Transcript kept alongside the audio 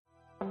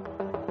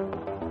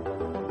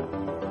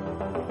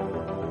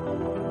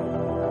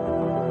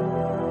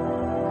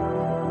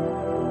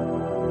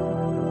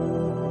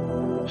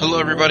Hello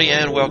everybody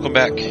and welcome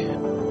back.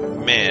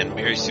 Man,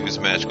 Mary Sue's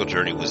Magical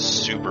Journey was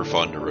super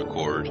fun to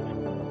record,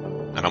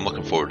 and I'm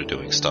looking forward to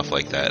doing stuff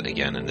like that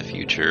again in the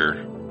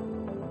future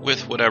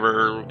with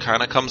whatever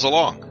kind of comes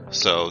along.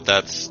 So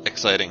that's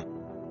exciting.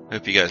 I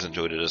hope you guys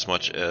enjoyed it as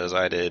much as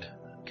I did,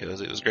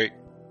 because it was great.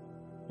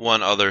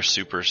 One other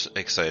super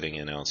exciting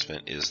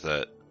announcement is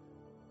that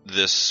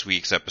this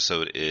week's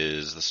episode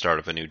is the start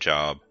of a new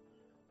job.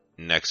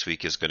 Next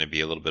week is going to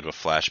be a little bit of a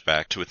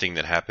flashback to a thing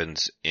that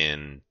happens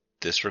in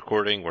this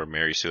recording where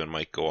Mary Sue and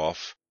Mike go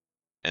off.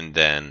 And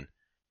then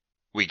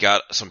we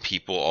got some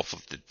people off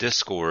of the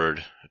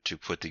Discord to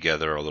put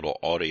together a little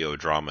audio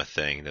drama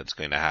thing that's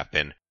going to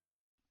happen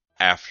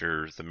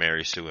after the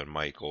Mary Sue and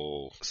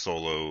Michael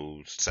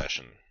solo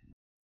session.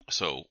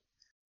 So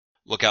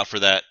look out for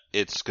that.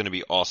 It's going to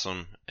be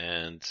awesome.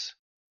 And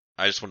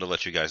I just wanted to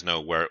let you guys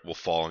know where it will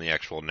fall in the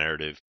actual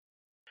narrative.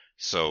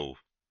 So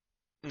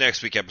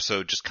next week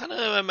episode, just kind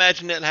of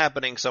imagine it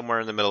happening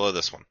somewhere in the middle of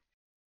this one.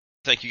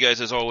 Thank you guys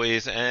as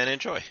always, and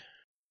enjoy.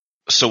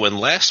 So when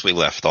last we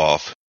left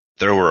off,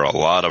 there were a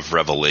lot of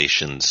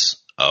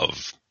revelations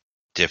of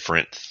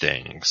different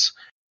things,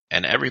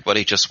 and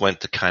everybody just went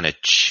to kind of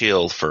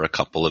chill for a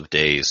couple of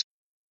days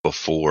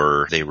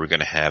before they were going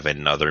to have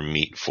another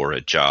meet for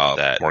a job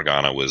that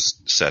Morgana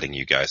was setting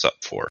you guys up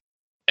for.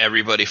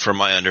 Everybody, from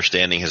my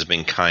understanding, has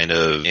been kind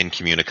of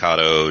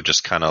incommunicado,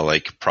 just kind of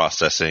like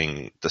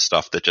processing the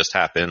stuff that just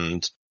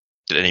happened.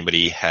 Did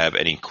anybody have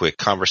any quick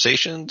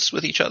conversations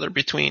with each other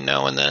between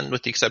now and then,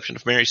 with the exception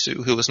of Mary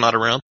Sue, who was not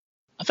around?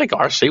 I think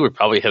RC would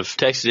probably have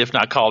texted, if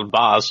not called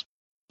Boz.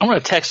 I'm going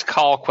to text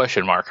call ?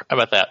 How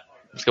about that?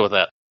 Let's go with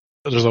that.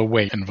 There's a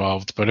wait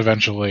involved, but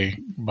eventually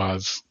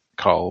Boz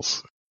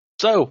calls.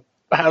 So,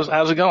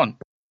 how's it going?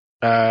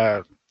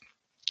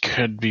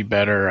 Could be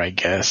better, I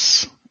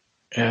guess.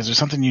 Is there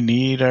something you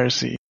need,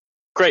 RC?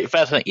 Great,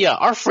 fascinating. Yeah,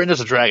 our friend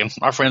is a dragon.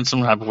 Our friend's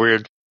some type of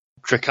weird,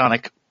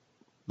 draconic,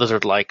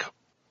 lizard-like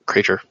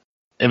creature.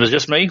 It was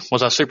just me?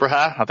 Was I super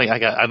high?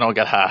 I know I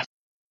got high.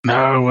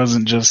 No, it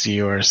wasn't just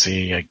you,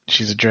 RC.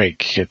 She's a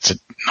drake. It's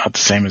not the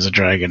same as a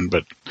dragon,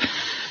 but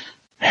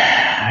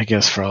I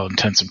guess for all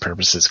intents and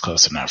purposes,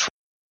 close enough.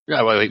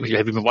 Yeah, wait.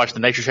 Have you been watching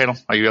the Nature Channel?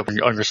 Are you up on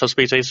your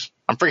subspecies?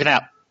 I'm freaking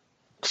out.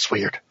 It's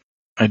weird.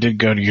 I did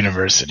go to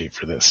university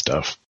for this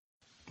stuff.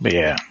 But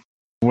yeah.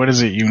 What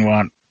is it you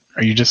want?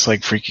 Are you just like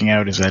freaking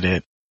out? Is that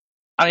it?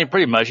 I mean,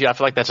 pretty much. Yeah, I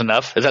feel like that's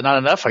enough. Is that not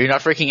enough? Are you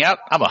not freaking out?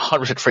 I'm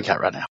 100% freaked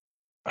out right now.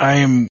 I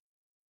am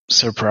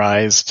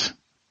surprised,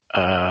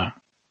 but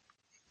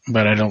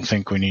I don't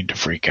think we need to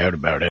freak out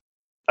about it.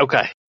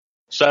 Okay.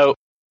 So,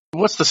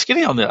 what's the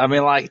skinny on this? I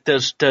mean, like,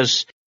 okay.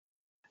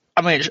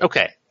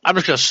 I'm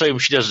just going to assume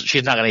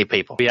she's not going to eat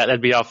people. Yeah,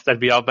 that'd be off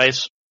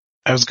base.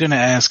 I was going to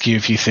ask you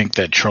if you think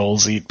that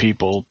trolls eat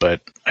people,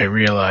 but I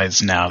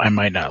realize now I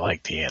might not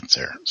like the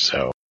answer,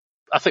 so.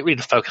 I think we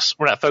need to focus.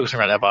 We're not focusing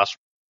right now, boss.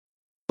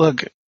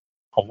 Look.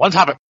 On one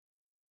topic.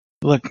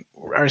 Look,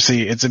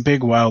 RC, it's a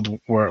big wild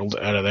world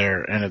out of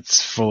there, and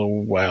it's full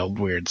of wild,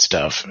 weird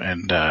stuff,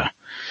 and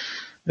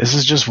this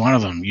is just one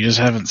of them. You just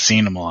haven't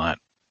seen them a lot.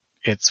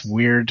 It's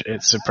weird,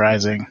 it's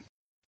surprising.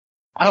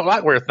 I don't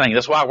like weird things.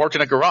 That's why I worked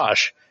in a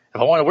garage. If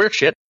I want weird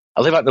shit,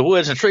 I live out in the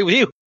woods and tree with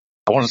you.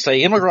 I want to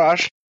stay in my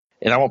garage,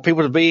 and I want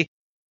people to be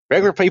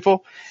regular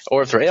people,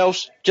 or if they're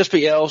elves, just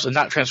be elves and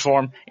not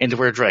transform into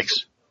weird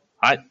drakes.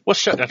 All right, what's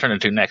shit going to turn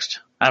into next?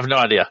 I have no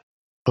idea.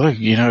 Look,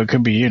 it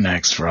could be you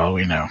next for all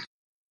we know.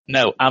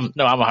 No, I'm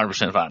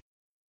 100% fine.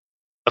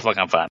 I feel like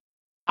I'm fine.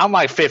 I'm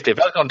like 50. If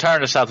I was going to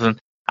turn to something,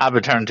 I've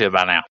been turned to it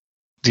by now.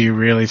 Do you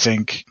really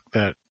think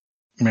that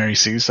Mary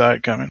Sue saw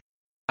it coming?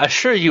 I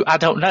assure you, I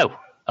don't know,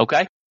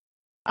 okay?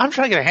 I'm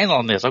trying to get a handle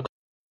on this, okay?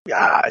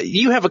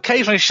 You have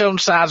occasionally shown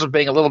signs of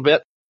being a little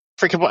bit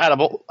freakable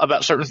edible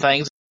about certain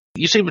things.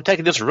 You seem to be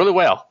taking this really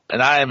well,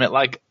 and I am at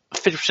like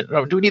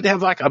 50%. Do we need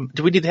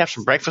to have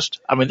some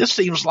breakfast? I mean, this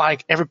seems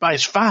like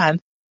everybody's fine,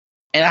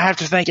 and I have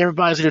to think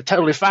everybody's either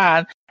totally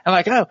fine and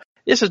like, oh,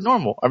 this is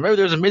normal. I remember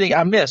there was a meeting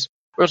I missed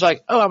where it's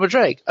like, oh, I'm a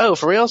Drake. Oh,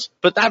 for reals?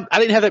 But I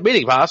didn't have that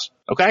meeting, boss.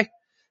 Okay?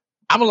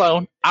 I'm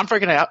alone. I'm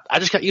freaking out. I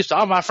just got used to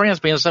all my friends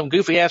being some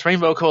goofy-ass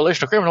Rainbow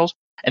Coalition of criminals,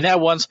 and that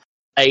one's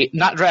a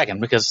not dragon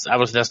because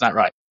that's not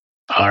right.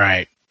 All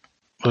right.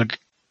 Look,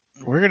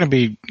 we're going to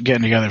be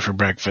getting together for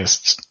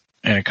breakfast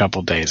in a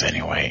couple days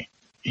anyway.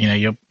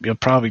 You'll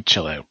probably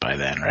chill out by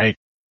then, right?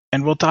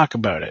 And we'll talk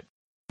about it.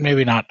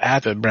 Maybe not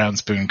at the Brown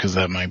Spoon because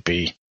that might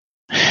be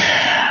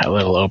a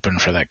little open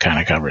for that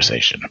kind of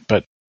conversation.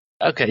 But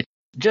okay,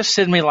 just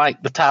send me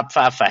like the top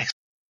 5 facts.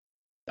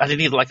 I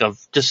need like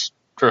just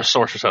for a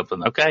source or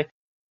something, okay?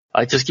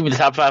 Like just give me the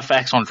top 5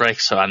 facts on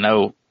Drake so I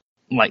know.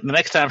 Like the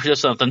next time she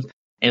does something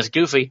and it's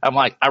goofy, I'm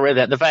like, I read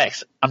that in the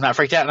facts. I'm not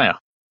freaked out now.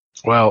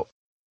 Well,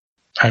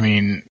 I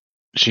mean,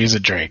 she's a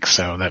Drake,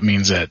 so that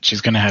means that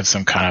she's going to have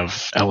some kind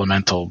of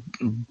elemental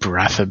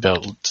breath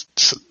ability,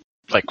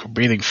 like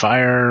breathing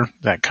fire,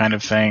 that kind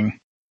of thing.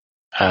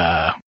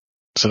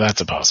 So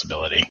that's a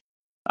possibility.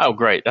 Oh,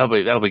 great.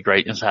 That'll be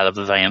great inside of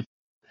the van.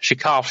 She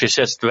coughs, she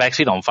sets the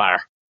vaccine on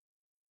fire.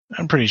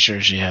 I'm pretty sure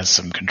she has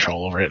some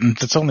control over it,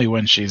 and it's only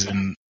when she's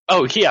in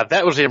Oh, yeah,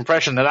 that was the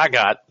impression that I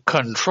got.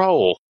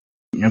 Control.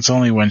 It's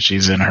only when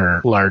she's in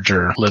her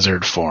larger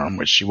lizard form,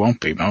 which she won't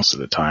be most of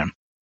the time.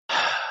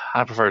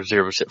 I prefer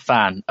 0%.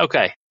 Fine.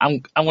 Okay.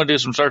 I'm going to do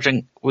some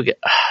searching. You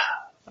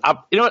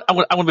know what? I'm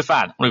going to be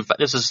fine.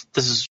 This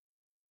is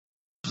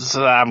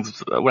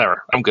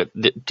whatever. I'm good.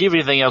 Do you have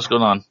anything else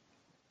going on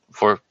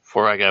before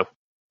I go?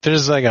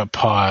 There's like a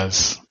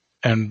pause,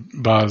 and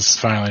Boz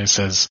finally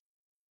says,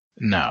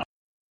 "No,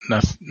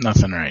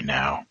 nothing right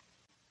now.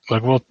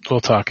 Look,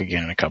 we'll talk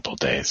again in a couple of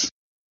days."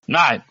 All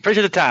right.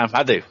 Appreciate the time.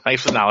 I do.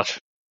 Thanks for the knowledge.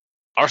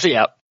 RC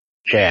out.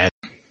 Yeah.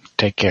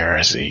 Take care,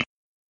 RC.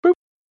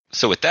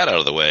 So with that out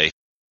of the way,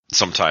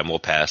 some time will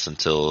pass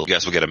until you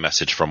guys will get a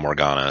message from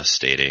Morgana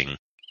stating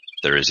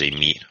there is a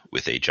meet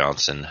with A.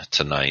 Johnson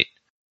tonight,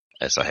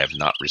 as I have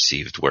not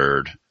received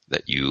word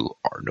that you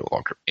are no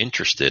longer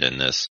interested in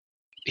this.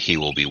 He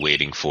will be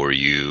waiting for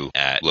you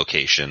at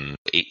location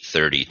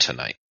 8:30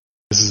 tonight.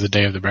 This is the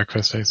day of the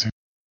breakfast, I assume?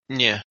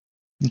 Yeah.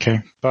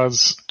 Okay.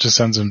 Boz just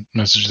sends a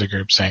message to the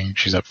group saying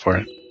she's up for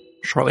it.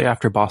 Shortly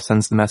after Boss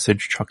sends the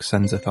message, Chuck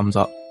sends a thumbs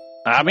up.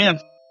 I'm in.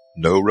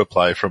 No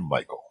reply from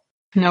Michael.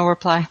 No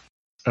reply.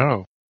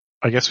 Oh.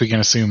 I guess we can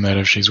assume that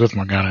if she's with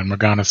Morgana and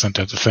Morgana sent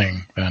out the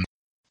thing, then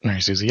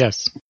Mary Sue's a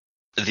yes.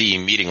 The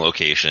meeting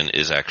location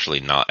is actually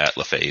not at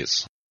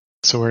LaFay's.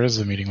 So where is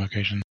the meeting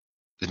location?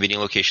 The meeting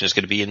location is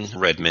going to be in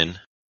Redmond,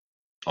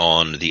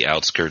 on the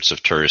outskirts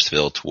of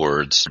Touristville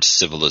towards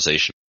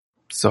civilization.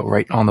 So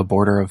right on the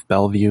border of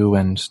Bellevue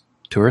and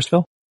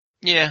Touristville?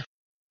 Yeah.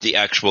 The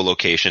actual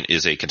location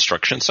is a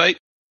construction site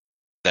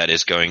that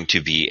is going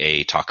to be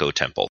a taco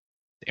temple.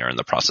 They are in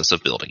the process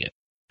of building it.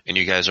 And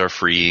you guys are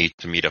free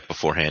to meet up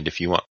beforehand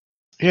if you want.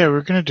 Yeah,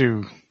 we're going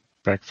to do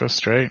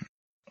breakfast, right?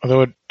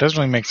 Although it doesn't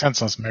really make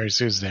sense unless Mary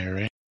Sue's there,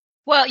 right?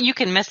 Well, you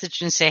can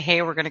message and say,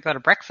 hey, we're going to go to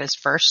breakfast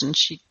first, and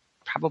she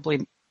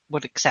probably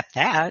would accept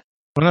that.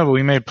 Well, no, but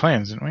we made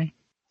plans, didn't we?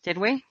 Did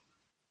we?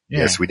 Yeah.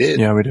 Yes, we did.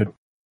 Yeah, we did.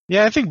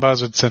 Yeah, I think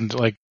Boz would send,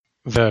 like,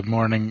 the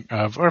morning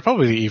of, or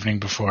probably the evening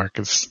before,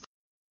 because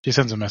she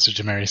sends a message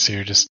to Mary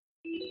Sue just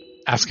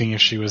asking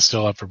if she was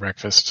still up for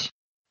breakfast.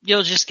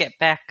 You'll just get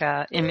back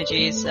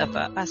images of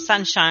a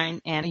sunshine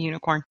and a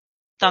unicorn.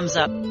 Thumbs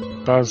up.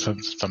 Boz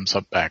sends thumbs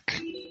up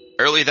back.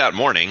 Early that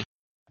morning,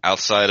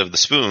 outside of the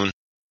Spoon,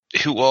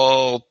 who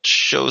all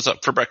shows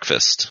up for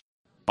breakfast?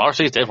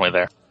 RC's definitely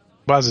there.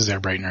 Boz is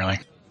there bright and early.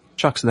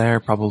 Chuck's there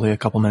probably a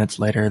couple minutes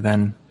later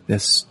than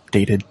this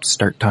dated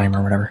start time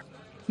or whatever.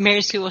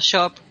 Mary Sue will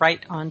show up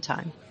right on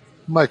time.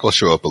 Mike will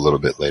show up a little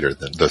bit later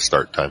than the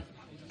start time.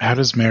 How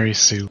does Mary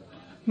Sue?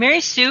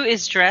 Mary Sue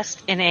is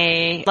dressed in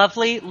a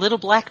lovely little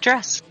black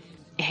dress.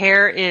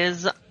 Hair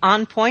is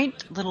on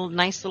point,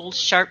 nice little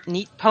sharp,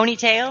 neat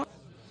ponytail.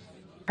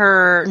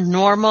 Her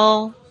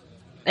normal,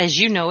 as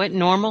you know it,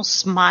 normal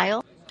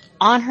smile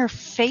on her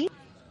face.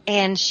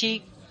 And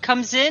she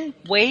comes in,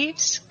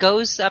 waves,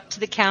 goes up to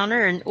the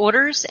counter and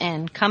orders,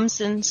 and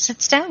comes and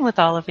sits down with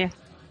all of you.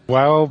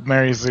 While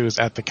Mary Sue is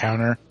at the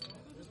counter,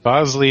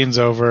 Boz leans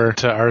over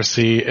to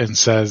RC and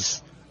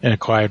says in a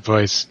quiet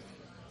voice,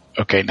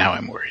 "Okay, now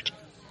I'm worried."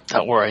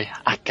 Don't worry,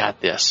 I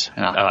got this.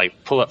 And I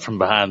pull up from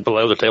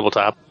below the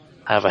tabletop.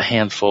 I have a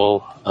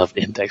handful of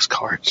index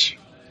cards.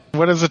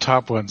 What does the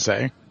top one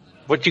say?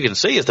 What you can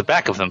see is the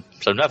back of them,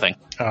 so nothing.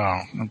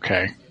 Oh,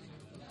 okay.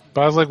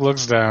 Boz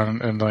looks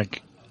down and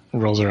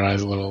rolls her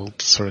eyes a little,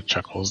 sort of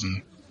chuckles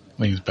and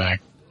leans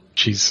back.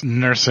 She's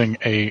nursing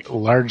a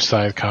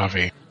large-sized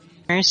coffee.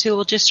 Mary Sue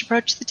will just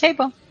approach the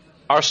table.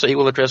 RC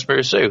will address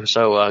Mary Sue.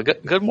 So,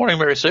 good morning,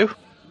 Mary Sue.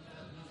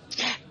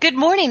 Good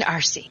morning,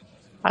 RC.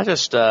 I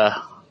just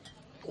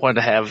wanted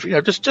to have,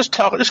 just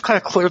talk, just kind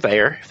of clear the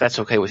air, if that's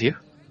okay with you.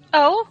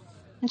 Oh,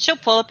 and she'll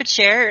pull up a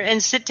chair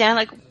and sit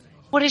down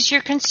what is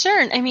your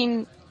concern? I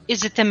mean,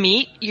 is it the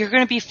meat? You're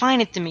going to be fine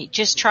at the meat.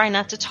 Just try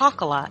not to talk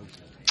a lot.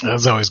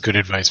 That's always good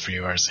advice for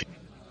you, RC.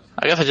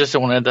 I guess I just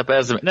don't want to end up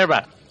as the meat. Never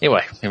mind.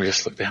 Anyway, let me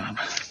just look down at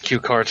my cue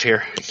cards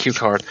here. Cue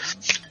card.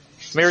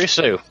 Mary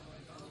Sue,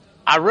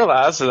 I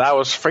realized that I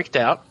was freaked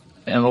out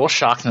and a little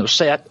shocked and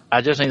upset.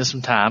 I just needed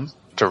some time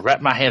to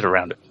wrap my head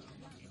around it.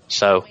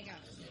 So,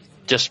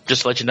 just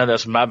to let you know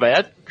that's my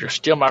bad. You're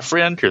still my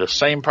friend. You're the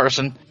same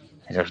person.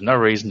 And there's no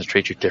reason to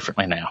treat you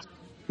differently now.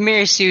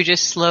 Mary Sue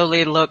just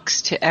slowly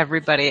looks to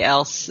everybody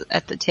else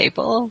at the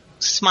table,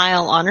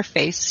 smile on her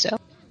face still.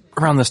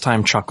 Around this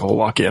time, Chuck will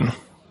walk in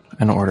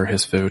and order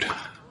his food,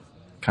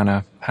 kind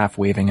of half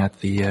waving at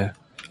the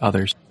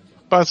others.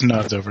 Boz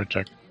nods over at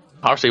Chuck.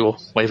 RC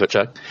will wave at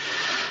Chuck.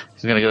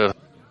 He's going to go,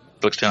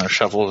 looks down and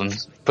shuffles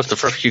and puts the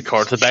first cue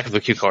card to the back of the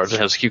cue card. It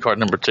has cue card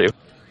number 2.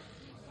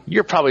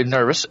 You're probably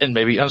nervous and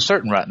maybe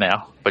uncertain right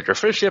now, but your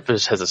friendship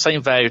has the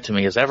same value to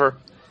me as ever.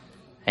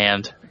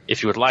 And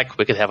if you would like,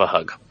 we could have a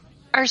hug.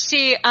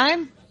 RC,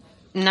 I'm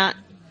not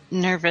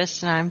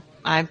nervous and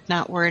I'm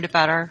not worried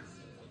about our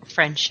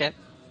friendship.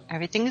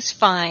 Everything is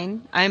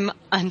fine. I'm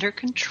under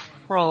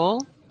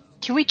control.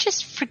 Can we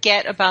just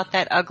forget about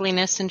that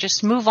ugliness and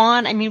just move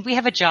on? I mean, we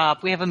have a job.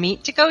 We have a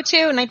meet to go to,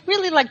 and I'd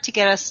really like to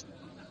get us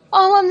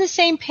all on the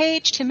same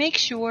page to make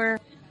sure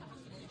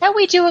that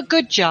we do a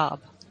good job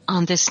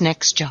on this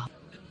next job.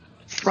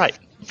 Right.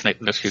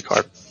 Next cue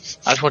card.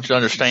 I just want you to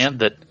understand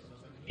that,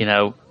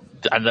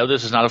 I know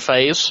this is not a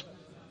phase.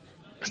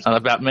 It's not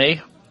about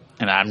me,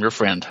 and I'm your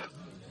friend.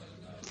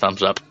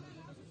 Thumbs up.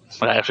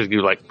 I actually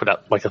do put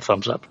out a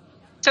thumbs up.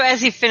 So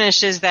as he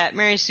finishes that,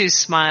 Mary Sue's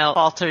smile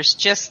falters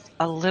just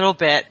a little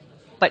bit,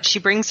 but she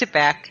brings it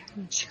back.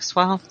 She goes,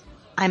 well,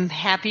 I'm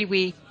happy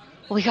we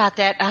got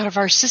that out of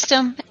our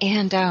system,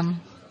 and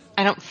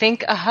I don't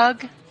think a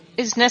hug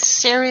is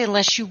necessary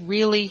unless you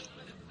really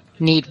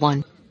need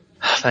one.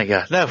 Thank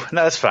God. No,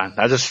 that's fine.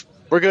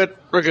 We're good.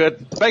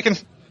 Bacon.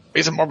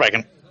 Need some more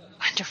bacon.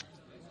 Wonderful.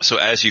 So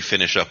as you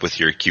finish up with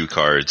your cue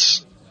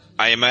cards,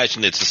 I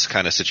imagine it's this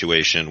kind of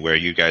situation where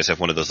you guys have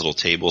one of those little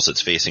tables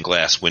that's facing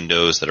glass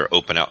windows that are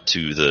open out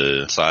to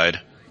the side.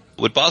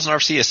 Would Boz and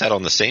RC have sat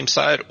on the same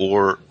side,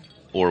 or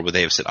would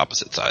they have sit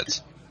opposite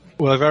sides?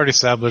 Well, I've already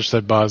established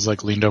that Boz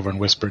leaned over and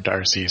whispered to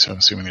RC, so I'm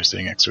assuming they're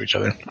sitting next to each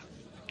other.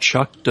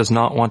 Chuck does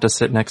not want to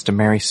sit next to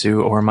Mary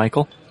Sue or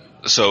Michael.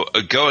 So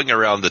going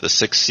around the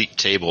 6-seat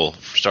table,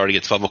 starting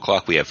at 12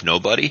 o'clock, we have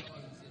nobody.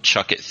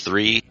 Chuck at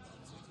 3,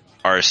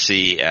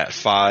 RC at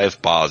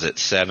 5, Boz at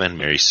 7,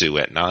 Mary Sue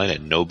at 9,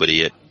 and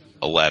nobody at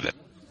 11.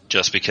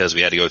 Just because we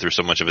had to go through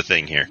so much of a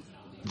thing here.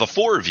 The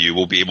 4 of you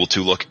will be able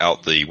to look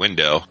out the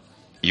window.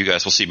 You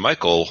guys will see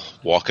Michael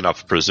walking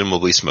up,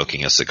 presumably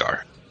smoking a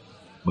cigar.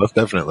 Most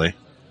definitely.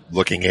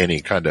 Looking in,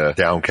 he kind of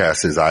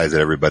downcasts his eyes at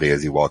everybody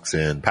as he walks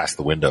in, past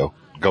the window,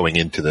 going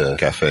into the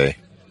cafe.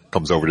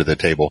 Comes over to the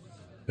table.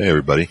 Hey,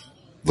 everybody.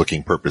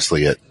 Looking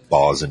purposely at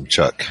Boz and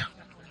Chuck.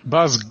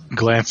 Boz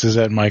glances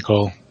at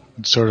Michael,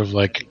 sort of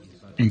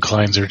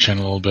inclines her chin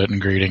a little bit in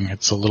greeting.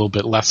 It's a little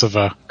bit less of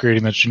a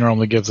greeting that she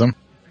normally gives him,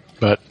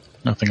 but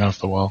nothing off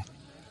the wall.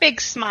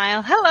 Big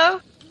smile. Hello.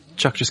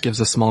 Chuck just gives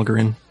a small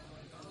grin.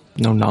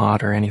 No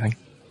nod or anything.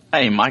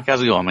 Hey, Mike,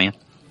 how's it going, man?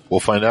 We'll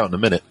find out in a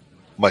minute.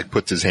 Mike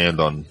puts his hand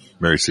on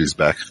Mary Sue's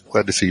back.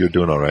 Glad to see you're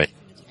doing all right.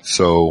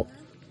 So,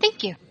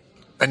 Thank you.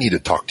 I need to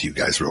talk to you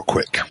guys real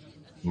quick.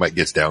 Mike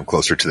gets down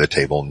closer to the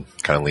table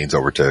and kind of leans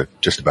over to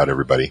just about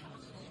everybody.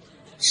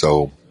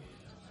 So,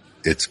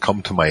 it's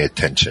come to my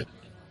attention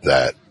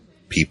that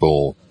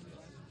people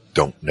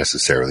don't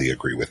necessarily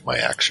agree with my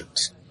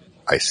actions.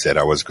 I said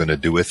I was going to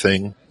do a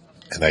thing,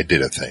 and I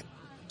did a thing.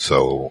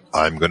 So,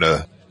 I'm going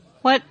to...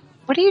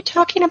 What are you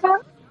talking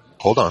about?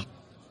 Hold on.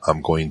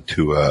 I'm going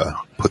to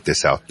put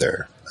this out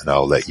there, and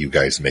I'll let you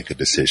guys make a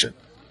decision.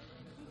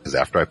 Because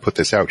after I put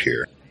this out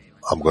here,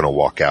 I'm going to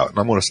walk out, and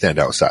I'm going to stand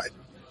outside.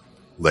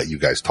 Let you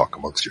guys talk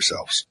amongst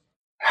yourselves.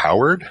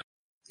 Howard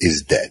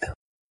is dead.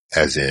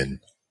 As in,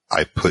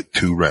 I put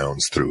 2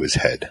 rounds through his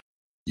head.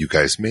 You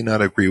guys may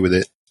not agree with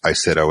it. I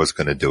said I was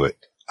going to do it.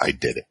 I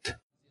did it.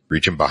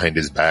 Reaching behind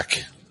his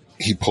back,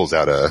 he pulls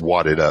out a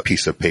wadded up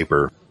piece of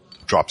paper,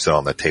 drops it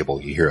on the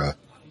table. You hear a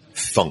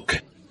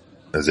thunk,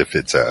 as if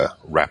it's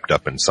wrapped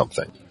up in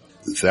something.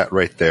 That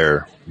right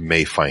there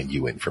may find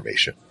you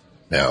information.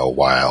 Now,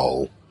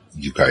 while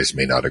you guys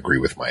may not agree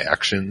with my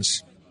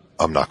actions,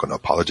 I'm not going to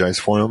apologize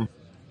for them,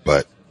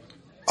 but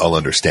I'll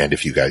understand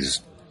if you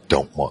guys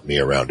don't want me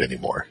around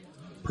anymore.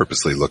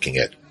 Purposely looking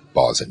at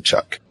Boz and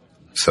Chuck.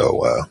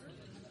 So,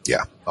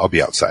 yeah, I'll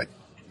be outside.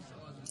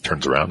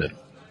 Turns around and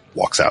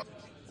walks out.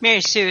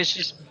 Mary Sue is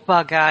just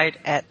bug-eyed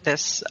at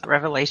this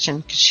revelation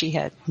because she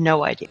had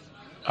no idea.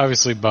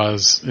 Obviously,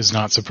 Boz is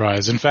not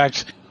surprised. In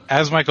fact,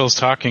 as Michael's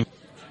talking,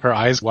 her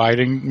eyes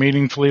widening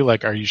meaningfully,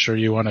 are you sure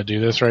you want to do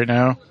this right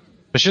now?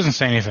 But she doesn't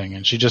say anything,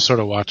 and she just sort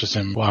of watches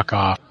him walk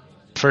off.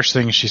 First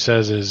thing she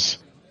says is,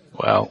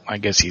 well, I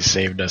guess he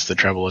saved us the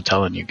trouble of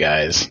telling you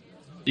guys.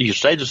 You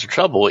saved us the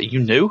trouble. You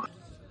knew?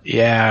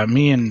 Yeah,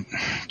 me and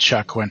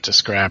Chuck went to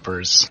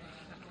Scrappers,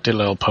 did a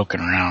little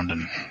poking around,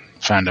 and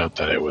found out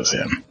that it was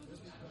him.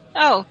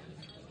 Oh,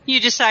 you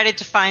decided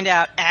to find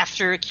out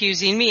after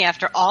accusing me,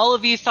 after all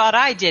of you thought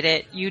I did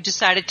it, you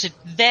decided to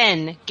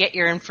then get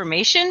your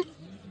information?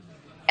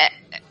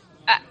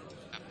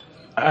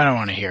 I don't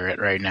want to hear it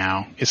right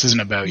now. This isn't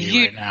about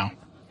you right now.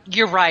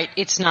 You're right.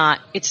 It's not.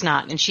 It's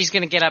not. And she's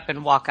going to get up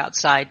and walk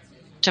outside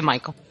to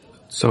Michael.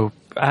 So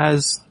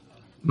as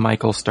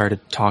Michael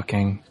started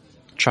talking,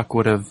 Chuck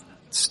would have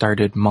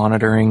started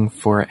monitoring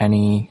for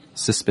any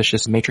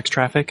suspicious Matrix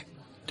traffic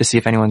to see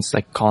if anyone's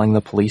calling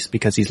the police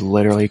because he's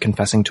literally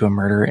confessing to a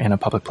murder in a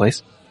public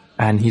place.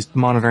 And he's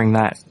monitoring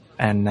that,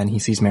 and then he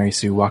sees Mary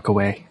Sue walk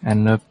away,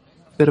 and a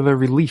bit of a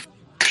relief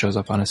shows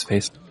up on his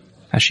face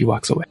as she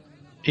walks away.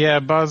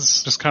 Yeah,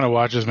 Boz just kind of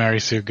watches Mary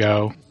Sue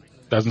go,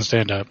 doesn't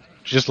stand up.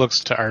 She just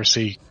looks to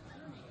RC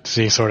to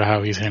see sort of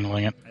how he's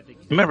handling it.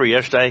 Remember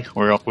yesterday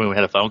when we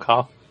had a phone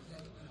call?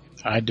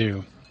 I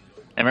do.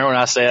 And remember when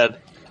I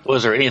said,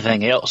 was there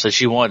anything else that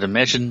you wanted to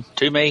mention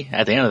to me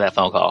at the end of that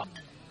phone call?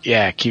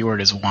 Yeah, keyword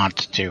is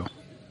want to.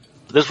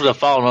 This would have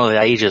fallen under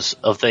the aegis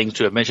of things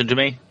to have mentioned to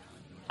me.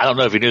 I don't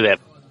know if you knew that.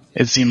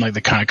 It seemed like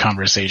the kind of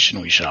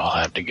conversation we should all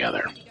have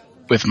together,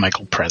 with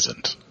Michael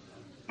present,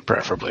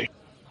 preferably.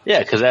 Yeah,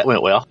 because that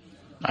went well.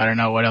 I don't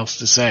know what else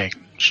to say.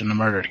 Shouldn't have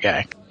murdered a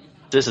guy.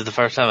 This is the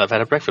first time I've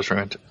had a breakfast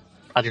ruined.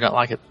 I do not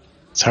like it.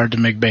 It's hard to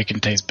make bacon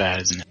taste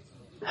bad, isn't it?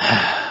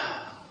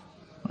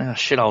 Well,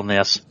 shit on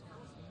this.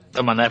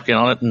 throw my napkin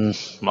on it and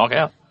walk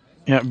out.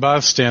 Yeah,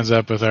 Boz stands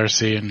up with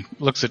RC and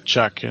looks at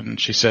Chuck, and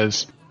she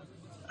says,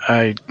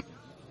 I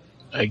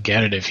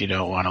get it if you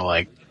don't want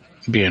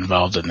to, be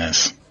involved in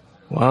this.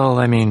 Well,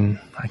 I mean,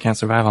 I can't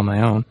survive on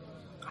my own.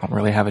 I don't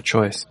really have a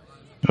choice.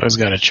 You always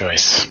got a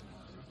choice.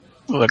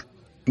 Look,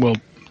 we'll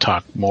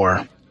talk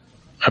more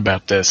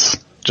about this,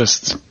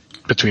 just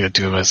between the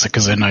two of us,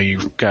 because I know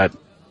you've got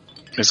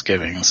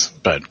misgivings,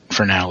 but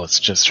for now, let's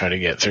just try to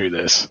get through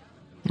this.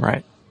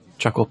 Right.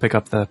 Chuck will pick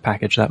up the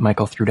package that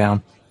Michael threw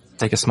down,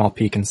 take a small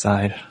peek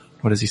inside.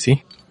 What does he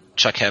see?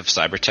 Chuck have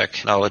cyber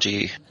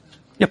technology.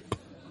 Yep.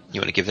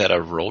 You want to give that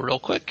a roll real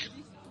quick?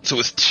 So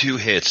with 2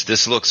 hits,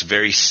 this looks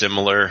very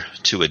similar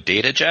to a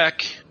data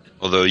jack,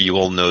 although you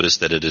will notice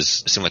that it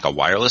seems like a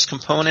wireless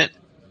component,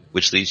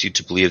 which leads you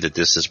to believe that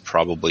this is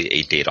probably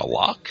a data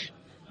lock.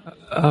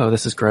 Oh,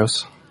 this is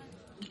gross.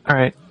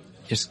 Alright.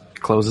 Just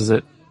closes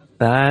it.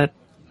 That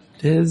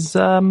is,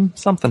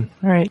 something.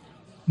 Alright.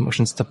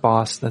 Motions to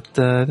boss that,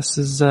 this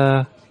is,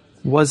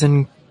 was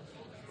in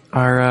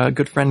our,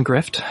 good friend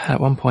Grift at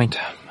one point,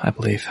 I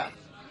believe.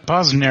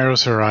 Boz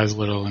narrows her eyes a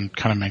little and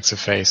kind of makes a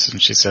face,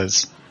 and she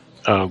says,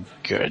 oh,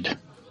 good.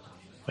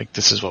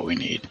 This is what we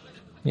need.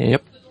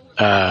 Yep.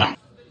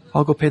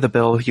 I'll go pay the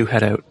bill. You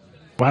head out.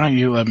 Why don't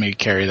you let me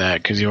carry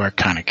that, because you are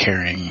kind of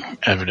carrying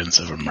evidence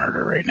of a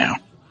murder right now.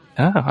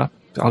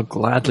 I'll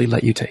gladly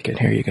let you take it.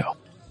 Here you go.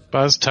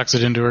 Boz tucks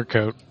it into her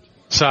coat,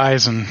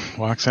 sighs, and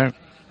walks out.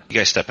 You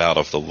guys step out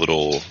of the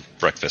little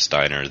breakfast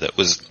diner that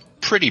was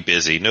pretty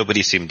busy.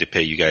 Nobody seemed to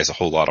pay you guys a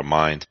whole lot of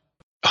mind.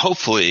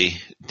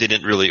 Hopefully,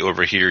 didn't really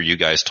overhear you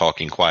guys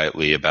talking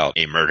quietly about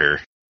a murder.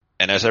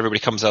 And as everybody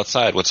comes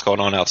outside, what's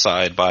going on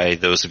outside by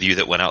those of you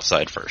that went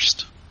outside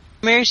first?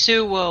 Mary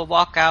Sue will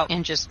walk out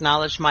and just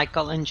acknowledge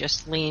Michael and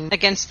just lean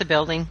against the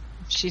building.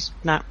 She's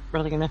not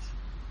really going to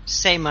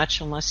say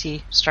much unless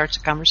he starts a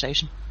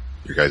conversation.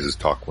 Your guys'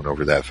 talk went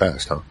over that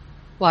fast, huh?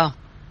 Well,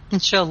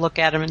 and she'll look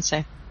at him and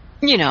say,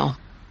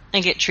 I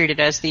get treated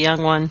as the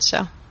young one,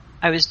 so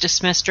I was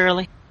dismissed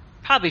early.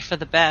 Probably for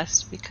the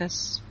best,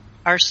 because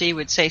RC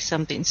would say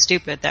something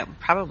stupid that would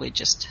probably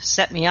just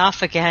set me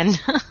off again.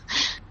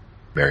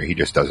 Mary, he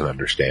just doesn't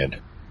understand.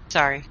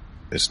 Sorry.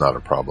 It's not a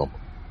problem.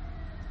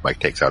 Mike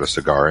takes out a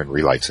cigar and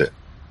relights it.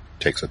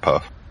 Takes a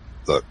puff.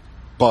 Look,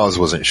 Boz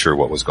wasn't sure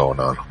what was going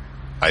on.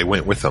 I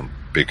went with him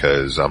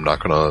because I'm not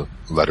going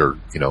to let her,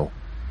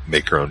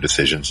 make her own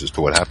decisions as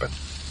to what happened.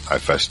 I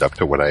fessed up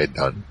to what I had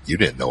done. You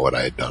didn't know what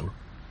I had done.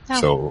 No.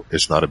 So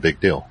it's not a big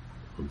deal.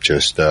 I'm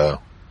just,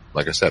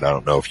 like I said, I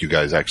don't know if you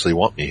guys actually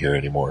want me here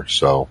anymore.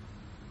 So,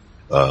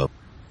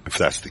 if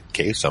that's the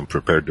case, I'm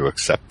prepared to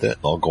accept it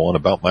and I'll go on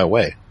about my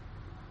way.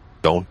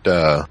 Don't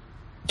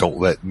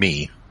let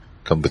me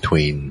come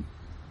between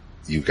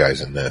you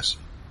guys and this.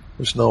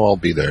 Just know I'll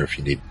be there if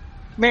you need.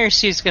 Mary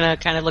Sue's gonna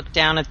kind of look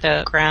down at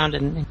the ground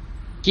and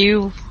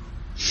you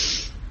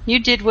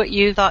did what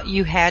you thought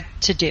you had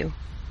to do.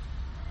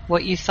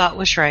 What you thought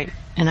was right.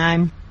 And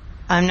I'm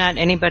not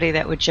anybody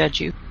that would judge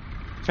you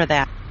for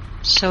that.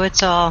 So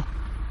it's all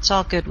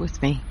good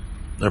with me.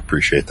 I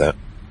appreciate that.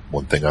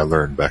 One thing I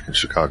learned back in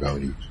Chicago,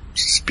 you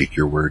speak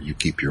your word, you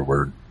keep your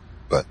word.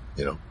 But,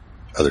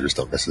 others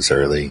don't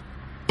necessarily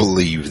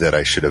believe that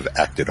I should have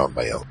acted on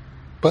my own.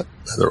 But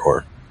either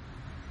or.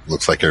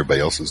 Looks like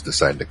everybody else is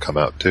deciding to come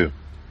out too.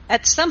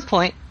 At some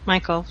point,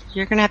 Michael,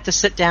 you're going to have to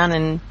sit down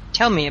and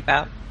tell me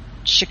about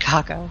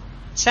Chicago.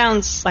 It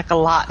sounds like a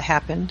lot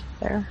happened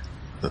there.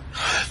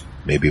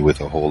 Maybe with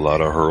a whole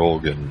lot of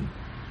Hurlg and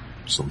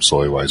some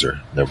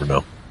Soyweiser. Never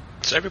know.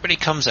 So everybody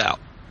comes out.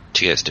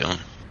 What you guys doing?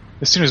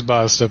 As soon as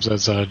Boz steps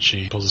outside,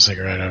 she pulls a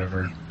cigarette out of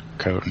her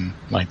coat and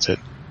lights it.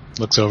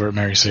 Looks over at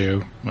Mary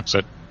Sue, looks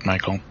at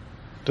Michael.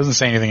 Doesn't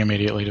say anything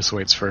immediately, just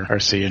waits for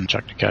RC and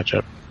Chuck to catch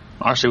up.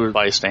 RC would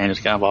probably stand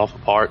just kind of off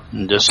apart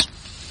and I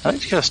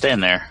think just kind of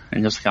stand there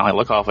and just kind of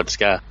look off at the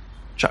sky.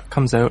 Chuck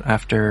comes out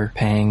after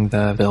paying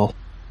the bill,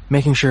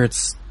 making sure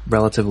it's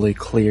relatively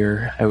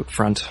clear out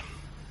front.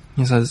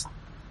 He says,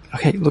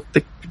 okay, look,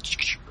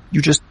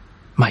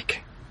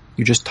 Mike,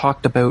 you just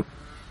talked about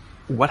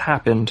what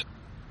happened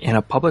in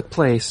a public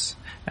place,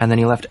 and then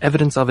you left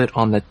evidence of it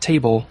on the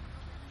table,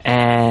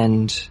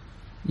 and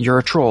you're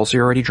a troll, so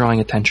you're already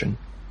drawing attention.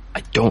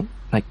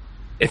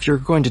 If you're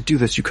going to do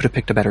this, you could have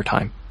picked a better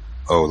time.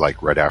 Oh,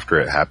 like right after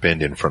it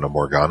happened in front of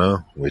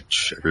Morgana,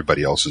 which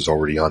everybody else is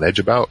already on edge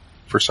about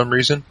for some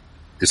reason?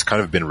 It's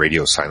kind of been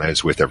radio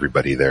silence with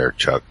everybody there,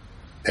 Chuck.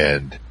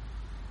 And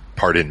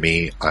pardon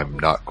me, I'm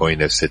not going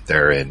to sit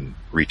there and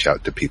reach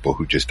out to people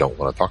who just don't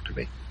want to talk to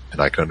me.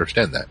 And I can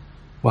understand that.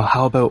 Well,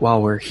 how about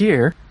while we're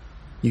here,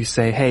 you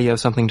say, hey, you have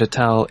something to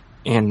tell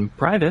in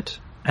private,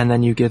 and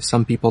then you give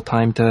some people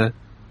time to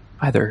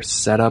either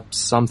set up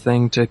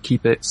something to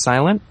keep it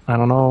silent. I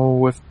don't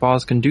know if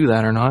Boz can do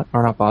that or not.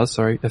 Or not Boz,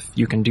 sorry. If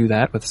you can do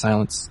that with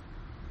silence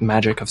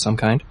magic of some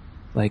kind,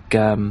 like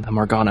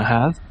Morgana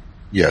has.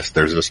 Yes,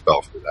 there's a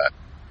spell for that.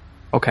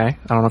 Okay,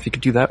 I don't know if you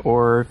could do that,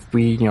 or if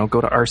we,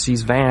 go to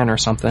RC's van or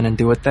something and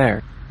do it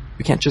there.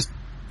 We can't just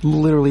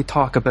literally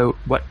talk about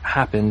what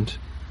happened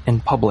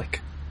in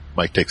public.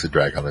 Mike takes a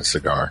drag on his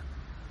cigar.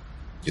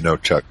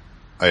 Chuck,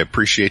 I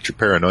appreciate your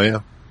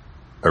paranoia.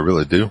 I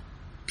really do.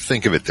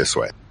 Think of it this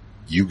way.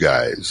 You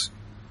guys,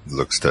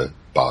 looks to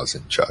Boz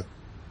and Chuck,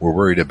 were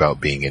worried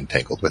about being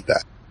entangled with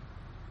that.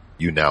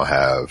 You now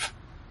have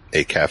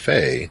a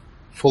cafe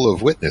full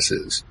of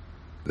witnesses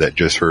that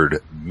just heard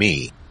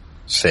me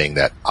saying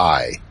that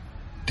I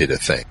did a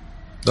thing.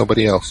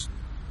 Nobody else.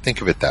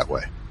 Think of it that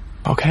way.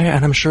 Okay,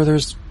 and I'm sure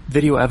there's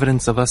video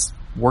evidence of us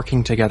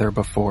working together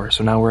before,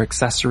 so now we're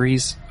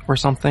accessories or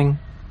something?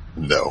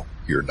 No,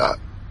 you're not.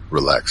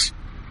 Relax.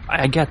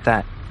 I get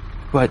that,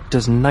 but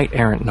does Knight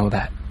Errant know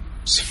that?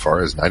 As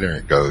far as Knight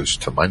Errant goes,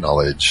 to my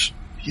knowledge,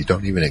 you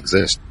don't even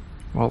exist.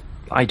 Well,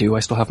 I do. I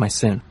still have my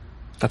sin.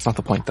 That's not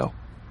the point, though.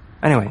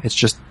 Anyway, it's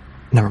just...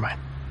 Never mind.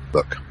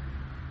 Look,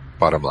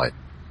 bottom line,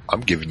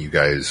 I'm giving you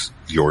guys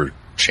your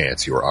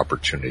chance, your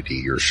opportunity,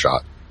 your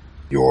shot,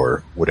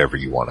 your whatever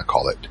you want to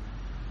call it,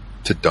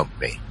 to dump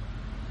me,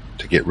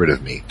 to get rid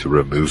of me, to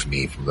remove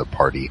me from the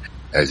party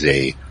as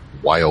a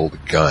wild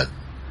gun,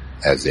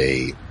 as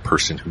a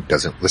person who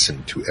doesn't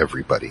listen to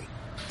everybody.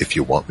 If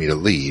you want me to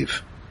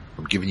leave,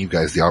 I'm giving you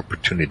guys the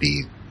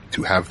opportunity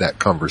to have that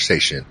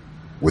conversation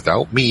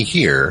without me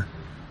here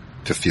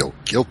to feel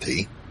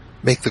guilty.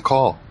 Make the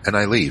call and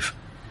I leave.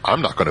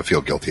 I'm not going to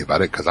feel guilty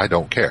about it because I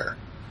don't care.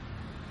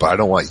 But I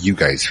don't want you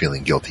guys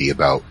feeling guilty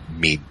about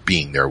me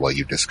being there while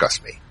you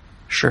discuss me.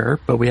 Sure,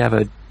 but we have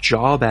a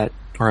job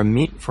or a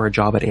meet for a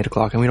job at 8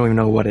 o'clock and we don't even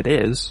know what it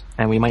is,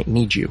 and we might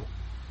need you.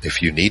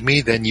 If you need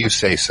me, then you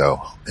say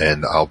so,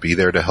 and I'll be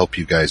there to help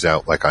you guys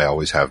out like I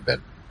always have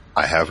been.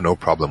 I have no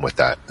problem with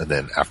that. And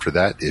then after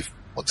that,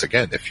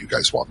 if you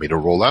guys want me to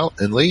roll out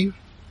and leave,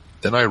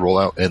 then I roll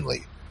out and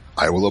leave.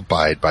 I will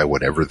abide by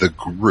whatever the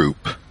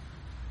group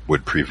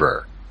would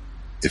prefer.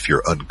 If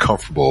you're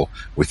uncomfortable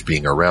with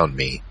being around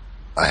me,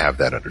 I have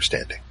that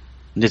understanding.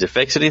 Did it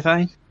fix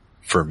anything?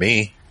 For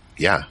me,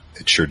 yeah,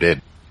 it sure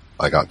did.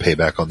 I got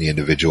payback on the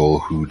individual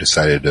who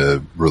decided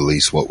to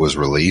release what was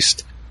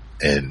released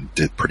and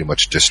did pretty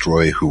much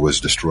destroy who was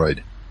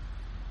destroyed.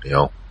 You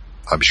know,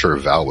 I'm sure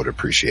Val would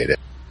appreciate it.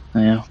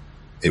 Yeah.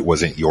 It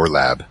wasn't your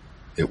lab.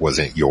 It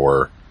wasn't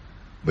your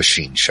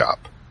machine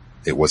shop.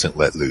 It wasn't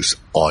let loose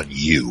on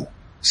you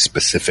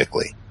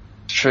specifically.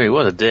 Sure, he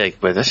was a dick,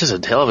 but that's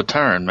just a hell of a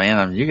turn, man.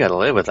 I mean, you gotta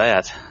live with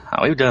that.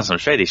 We've done some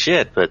shady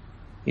shit, but,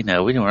 we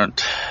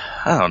weren't,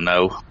 I don't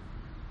know.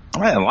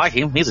 I didn't like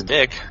him. He's a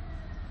dick.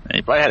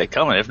 He probably had it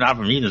coming, if not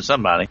from using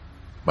somebody.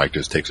 Mike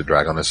just takes a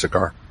drag on his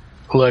cigar.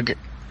 Look,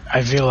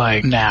 I feel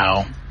like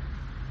now,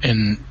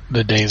 in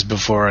the days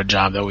before a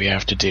job that we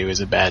have to do,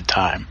 is a bad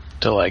time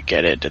to,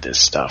 get into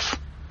this stuff.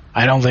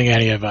 I don't think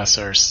any of us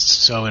are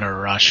so in a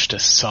rush to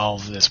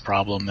solve this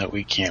problem that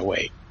we can't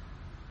wait.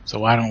 So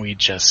why don't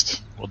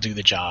we'll do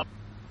the job.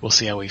 We'll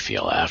see how we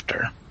feel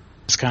after.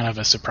 It's kind of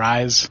a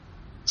surprise.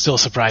 Still a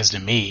surprise to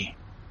me.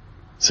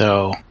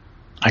 So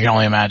I can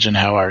only imagine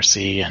how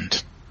RC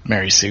and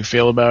Mary Sue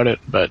feel about it,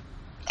 but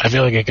I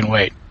feel like it can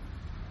wait.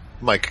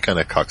 Mike kind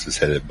of cocks his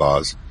head at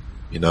Boz.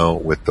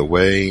 With the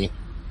way...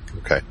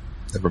 Okay,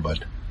 never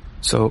mind.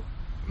 So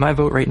my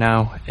vote right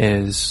now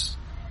is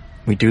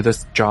we do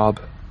this job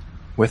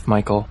with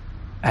Michael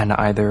and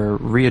either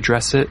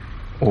readdress it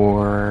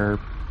or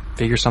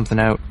figure something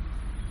out.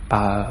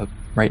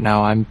 Right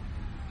now I'm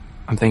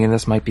thinking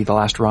this might be the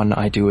last run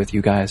I do with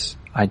you guys.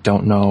 I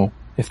don't know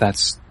if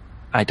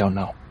I don't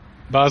know.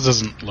 Boz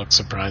doesn't look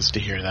surprised to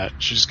hear that.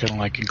 She just kind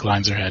of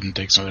inclines her head and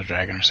takes another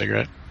drag on her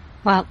cigarette.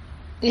 Well,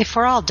 if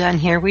we're all done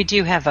here, we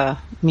do have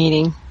a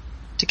meeting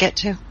to get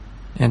to.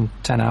 In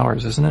 10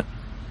 hours, isn't it?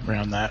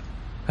 Around that.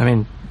 I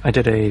mean, I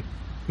did a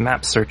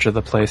map search of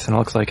the place and it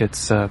looks like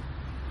it's a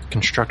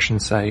construction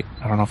site.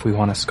 I don't know if we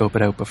want to scope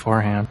it out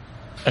beforehand.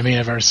 I mean,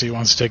 if RC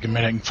wants to take a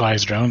minute and fly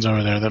his drones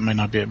over there, that might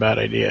not be a bad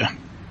idea.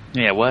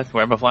 Yeah, what?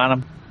 Where am I flying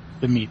them?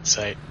 The meat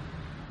site.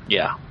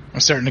 Yeah. I'm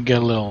starting to get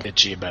a little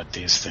itchy about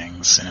these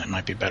things, and it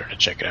might be better to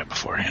check it out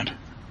beforehand.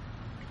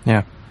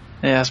 Yeah.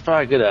 Yeah, that's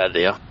probably a good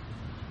idea.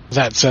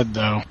 That said,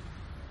 though,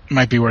 it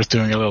might be worth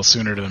doing it a little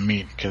sooner to the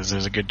meet, because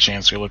there's a good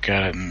chance we look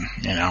at it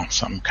and,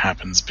 something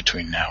happens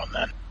between now and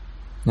then.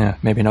 Yeah,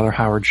 maybe another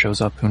Howard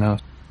shows up, who knows.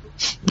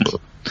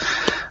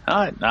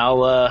 Alright,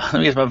 let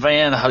me get my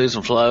van, I'll do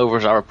some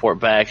flyovers, I'll report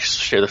back,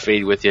 share the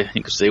feed with you,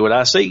 you can see what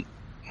I see.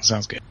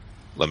 Sounds good.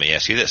 Let me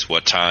ask you this.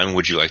 What time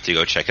would you like to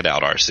go check it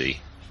out, RC?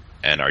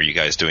 And are you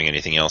guys doing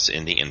anything else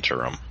in the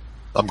interim?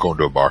 I'm going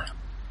to a bar.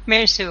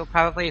 Mary Sue will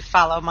probably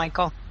follow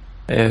Michael.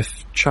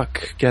 If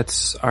Chuck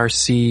gets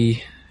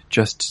RC,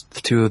 just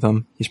the two of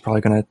them, he's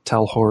probably going to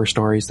tell horror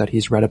stories that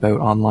he's read about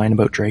online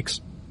about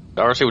drakes.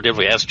 RC would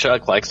definitely ask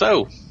Chuck,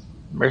 so,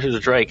 versus a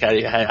Drake,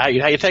 how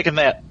you taking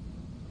that?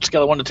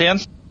 Scale of 1 to 10?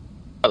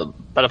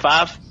 About a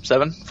 5?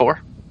 7?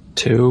 4?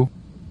 2.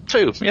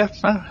 2, yeah,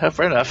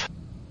 fair enough.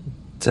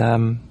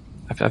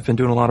 I've been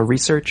doing a lot of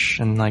research,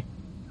 and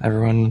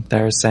everyone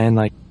there is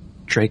saying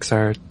drakes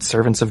are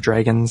servants of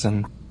dragons,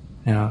 and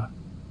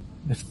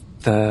if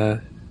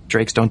the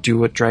drakes don't do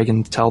what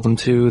dragons tell them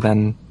to,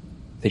 then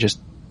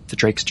the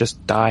drakes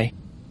just die.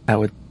 That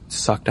would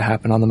suck to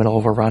happen on the middle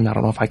of a run. I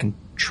don't know if I can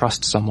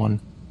trust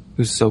someone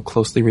who's so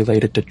closely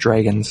related to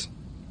dragons.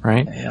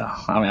 right? Yeah,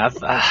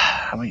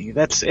 I mean,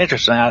 that's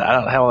interesting. I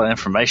don't have all that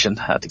information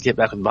to get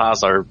back with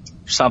Boz or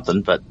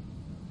something, but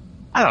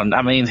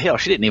I mean, hell,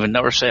 she didn't even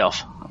know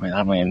herself.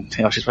 I mean,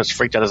 hell, she's as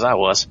freaked out as I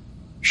was.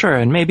 Sure,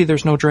 and maybe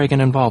there's no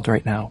dragon involved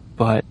right now,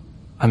 but,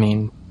 I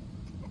mean,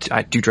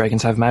 do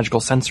dragons have magical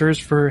sensors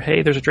for,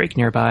 hey, there's a drake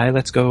nearby,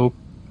 let's go,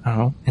 I don't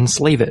know,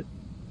 enslave it?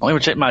 Let me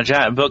check my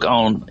giant book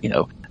on,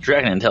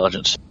 dragon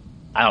intelligence.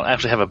 I don't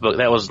actually have a book.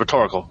 That was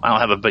rhetorical. I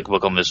don't have a big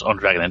book on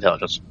dragon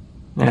intelligence.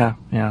 Yeah.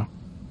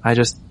 I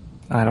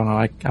don't know.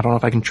 I don't know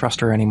if I can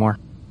trust her anymore.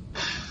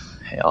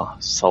 Hell,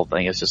 this whole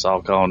thing is just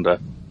all gone to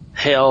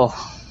hell.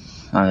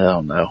 I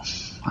don't know.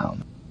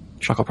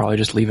 Chuck will probably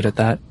just leave it at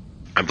that.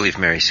 I believe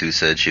Mary Sue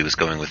said she was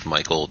going with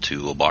Michael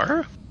to a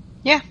bar.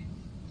 Yeah.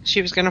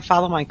 She was going to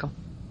follow Michael.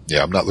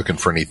 Yeah, I'm not looking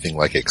for anything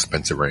like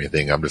expensive or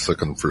anything. I'm just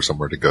looking for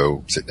somewhere to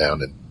go sit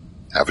down and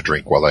have a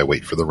drink while I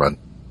wait for the run.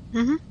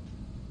 Mm-hmm.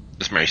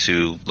 Is Mary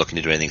Sue looking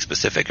to do anything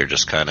specific or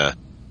just kind of...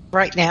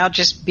 Right now,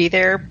 just be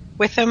there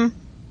with him.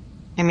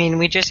 I mean,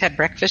 we just had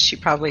breakfast. She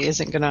probably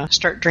isn't going to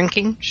start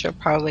drinking. She'll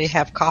probably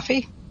have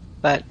coffee.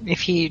 But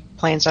if he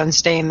plans on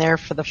staying there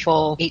for the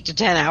full 8 to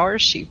 10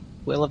 hours, she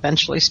will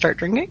eventually start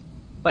drinking.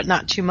 But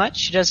not too much.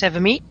 She does have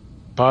a meat.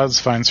 Boz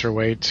finds her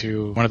way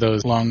to one of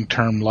those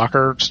long-term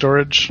locker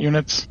storage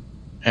units,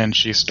 and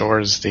she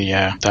stores the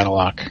data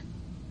lock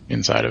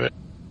inside of it.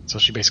 So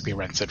she basically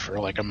rents it for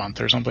like a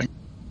month or something.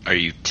 Are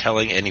you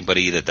telling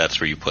anybody that that's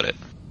where you put it?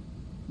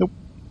 Nope.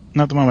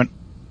 Not at the moment.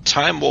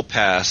 Time will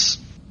pass.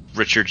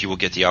 Richard, you will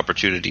get the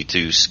opportunity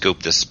to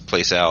scope this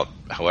place out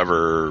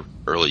however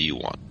early you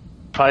want.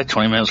 Probably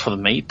 20 minutes for the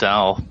meat.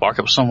 I'll bark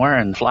up somewhere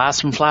and fly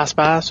some fly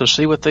spies to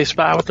see what they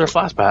spy with their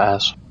fly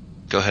spies.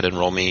 Go ahead and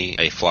roll me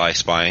a fly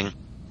spying.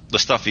 The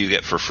stuff you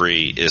get for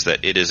free is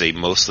that it is a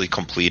mostly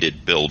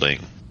completed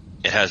building.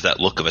 It has that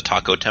look of a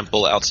taco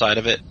temple outside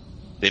of it.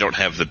 They don't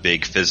have the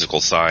big physical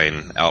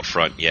sign out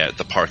front yet.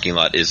 The parking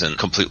lot isn't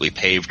completely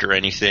paved or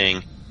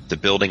anything. The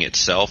building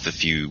itself,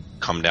 if you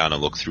come down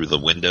and look through the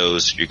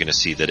windows, you're going to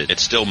see that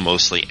it's still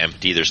mostly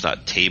empty. There's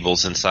not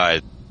tables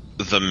inside.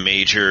 The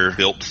major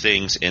built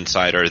things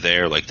inside are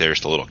there, like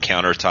there's the little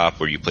countertop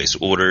where you place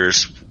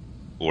orders,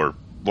 or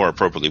more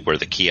appropriately where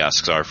the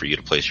kiosks are for you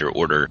to place your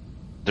order.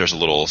 There's a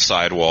little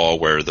sidewall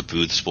where the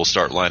booths will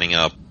start lining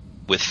up.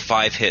 With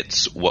 5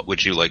 hits, what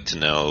would you like to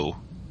know?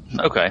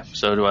 Okay,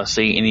 so do I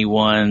see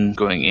anyone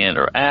going in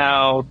or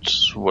out?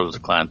 What does the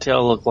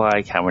clientele look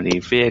like? How many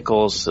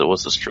vehicles?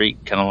 What's the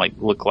street kind of like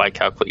look like?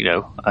 How,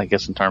 I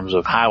guess in terms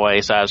of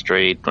highway, side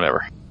street,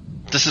 whatever.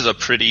 This is a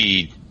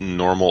pretty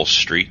normal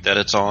street that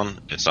it's on.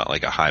 It's not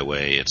like a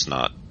highway. It's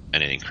not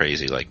anything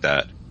crazy like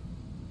that.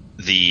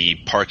 The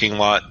parking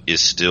lot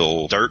is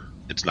still dirt.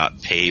 It's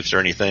not paved or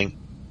anything.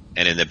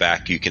 And in the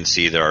back you can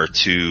see there are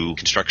 2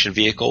 construction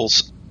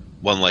vehicles,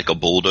 one like a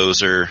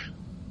bulldozer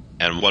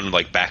and one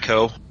like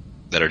backhoe,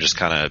 that are just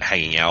kind of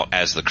hanging out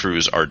as the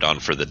crews are done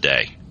for the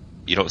day.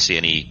 You don't see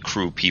any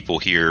crew people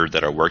here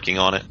that are working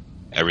on it.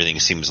 Everything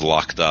seems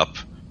locked up,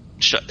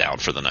 shut down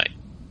for the night.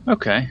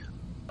 Okay.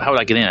 How would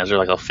I get in? Is there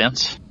like a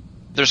fence?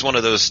 There's one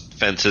of those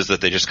fences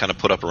that they just kind of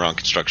put up around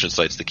construction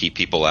sites to keep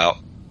people out.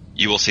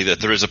 You will see that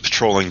there is a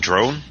patrolling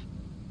drone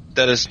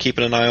that is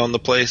keeping an eye on the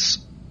place.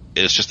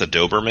 It's just a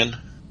Doberman.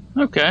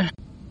 Okay.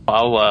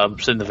 I'll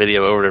send the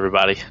video over to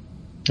everybody.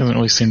 Doesn't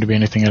really seem to be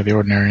anything out of the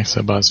ordinary,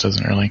 so Buzz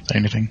doesn't really say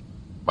anything.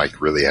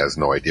 Mike really has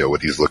no idea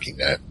what he's looking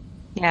at.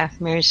 Yeah,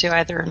 Mary Sue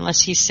either,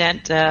 unless he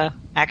sent an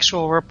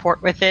actual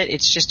report with it.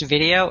 It's just a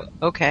video.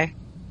 Okay.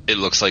 It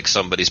looks like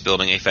somebody's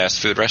building a fast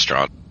food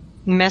restaurant.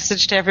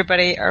 Message to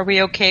everybody, are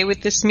we okay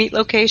with this meat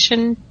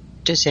location?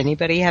 Does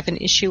anybody have an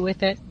issue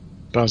with it?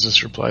 Buzz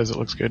just replies, it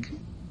looks good.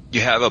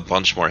 You have a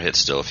bunch more hits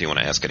still if you want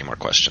to ask any more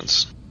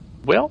questions.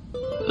 Well,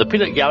 the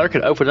peanut gallery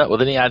could open up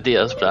with any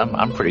ideas, but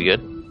I'm pretty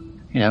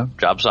good.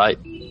 Job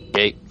site,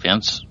 gate,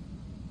 fence,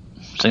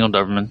 single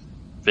Doberman,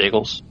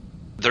 vehicles.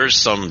 There's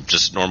some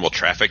just normal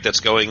traffic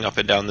that's going up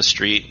and down the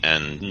street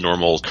and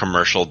normal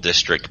commercial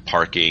district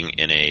parking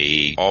in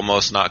a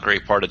almost not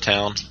great part of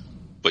town,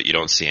 but you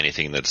don't see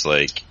anything that's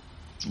like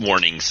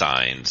warning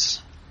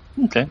signs.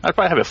 Okay. I'd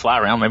probably have it fly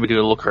around, maybe do a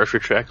little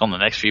grocery check on the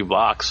next few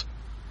blocks.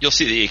 You'll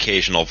see the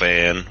occasional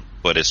van,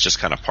 but it's just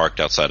kind of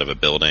parked outside of a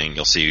building.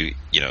 You'll see,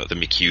 the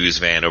McHugh's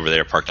van over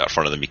there parked out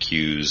front of the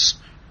McHugh's.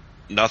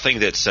 Nothing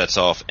that sets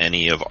off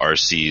any of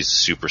RC's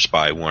super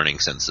spy warning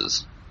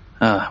senses.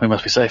 We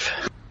must be safe.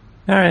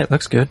 All right,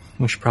 looks good.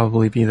 We should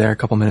probably be there a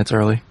couple minutes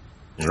early.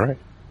 All right.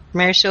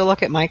 Mary Sue will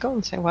look at Michael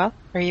and say, well,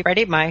 are you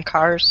ready? My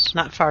car's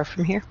not far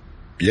from here.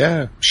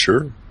 Yeah,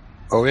 sure.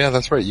 Oh, yeah,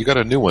 that's right. You got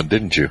a new one,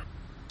 didn't you?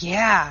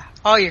 Yeah.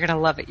 Oh, you're going to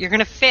love it. You're going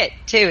to fit,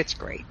 too. It's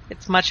great.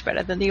 It's much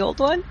better than the old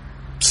one.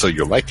 So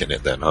you're liking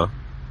it then, huh?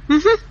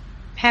 Mm-hmm.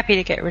 Happy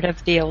to get rid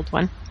of the old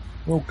one.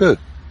 Well, good.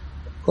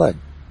 Glad.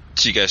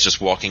 So you guys just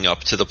walking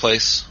up to the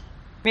place?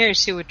 Mary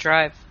Sue would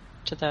drive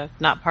to the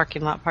not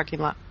parking lot.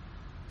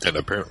 And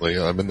apparently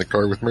I'm in the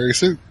car with Mary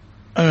Sue.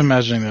 I'm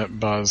imagining that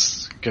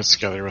Boz gets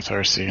together with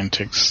RC and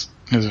takes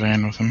his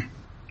van with him.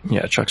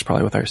 Yeah, Chuck's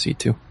probably with RC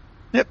too.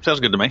 Yep, sounds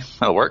good to me.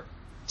 That'll work.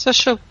 So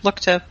she'll look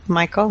to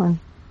Michael and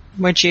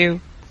would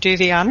you do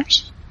the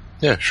honors?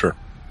 Yeah, sure.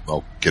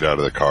 I'll get out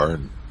of the car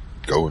and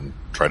go and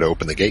try to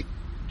open the gate.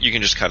 You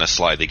can just kind of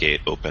slide the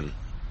gate open.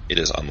 It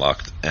is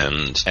unlocked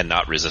and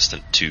not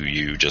resistant to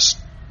you just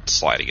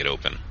sliding it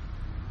open.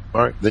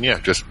 All right, then yeah,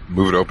 just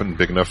move it open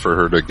big enough for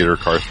her to get her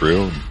car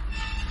through. And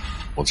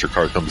once her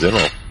car comes in,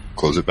 I'll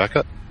close it back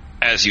up.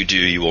 As you do,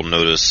 you will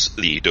notice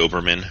the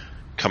Doberman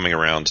coming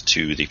around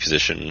to the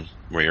position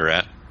where you're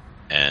at,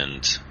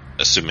 and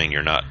assuming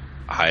you're not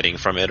hiding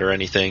from it or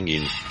anything,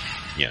 you're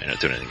not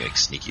doing anything like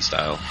sneaky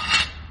style.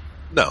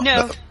 No.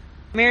 Nothing.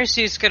 Mary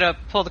Sue's gonna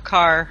pull the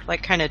car,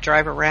 like kind of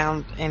drive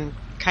around and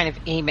kind of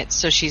aim it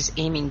so she's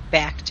aiming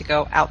back to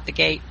go out the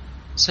gate,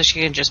 so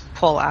she can just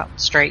pull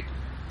out straight.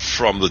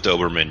 From the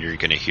Doberman, you're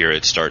going to hear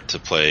it start to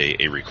play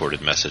a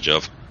recorded message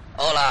of,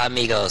 Hola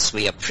amigos,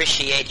 we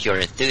appreciate your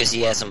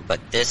enthusiasm, but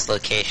this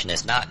location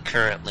is not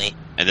currently...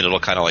 And then it'll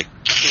kind of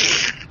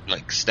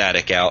like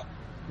static out.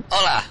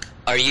 Hola,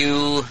 are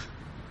you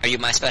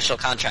my special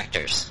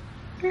contractors?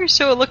 Mary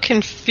Sue will look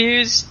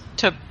confused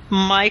to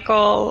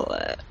Michael,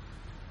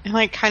 and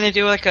like kind of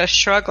do like a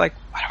shrug, like,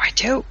 what do I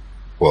do?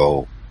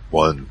 Well,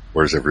 one,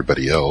 where's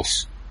everybody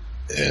else?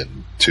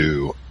 And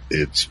two,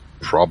 it's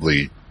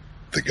probably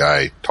the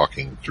guy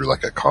talking through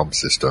like a comm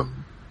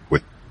system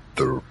with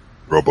the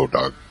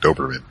Robodog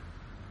Doberman.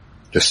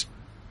 Just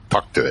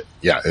talk to it.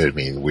 Yeah, I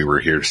mean, we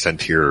were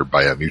sent here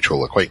by a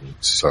mutual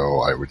acquaintance, so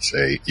I would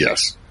say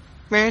yes.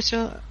 Mary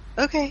Sue,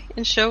 okay,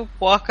 and she'll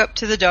walk up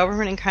to the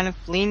Doberman and kind of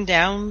lean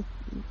down,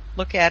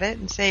 look at it,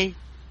 and say,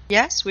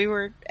 yes, we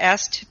were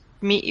asked to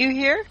meet you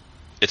here.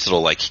 Its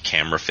little like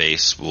camera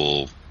face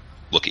will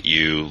look at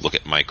you, look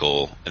at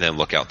Michael, and then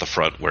look out the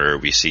front where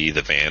we see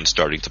the van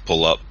starting to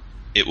pull up.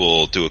 It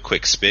will do a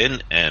quick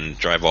spin and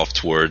drive off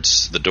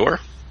towards the door.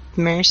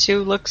 Mary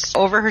Sue looks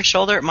over her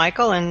shoulder at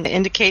Michael and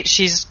indicates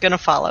she's going to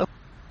follow.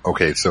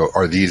 Okay, so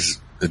are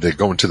they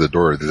going to the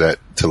door? Is that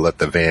to let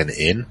the van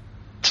in?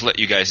 To let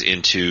you guys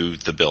into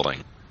the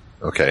building.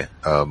 Okay,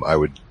 I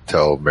would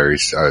tell Mary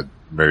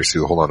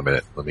Sue, hold on a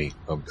minute.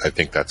 I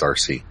think that's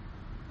RC.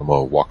 I'm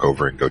going to walk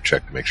over and go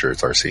check to make sure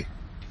it's RC.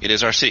 It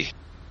is RC.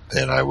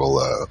 And I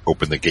will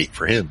open the gate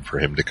for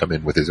him to come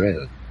in with his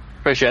van.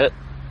 Appreciate it.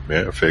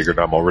 Yeah, I figured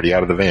I'm already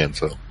out of the van,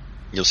 so.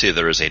 You'll see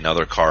there is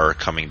another car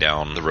coming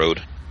down the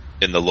road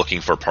in the looking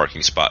for a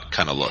parking spot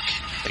kind of look.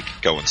 Like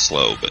going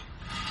slow, but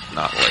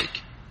not like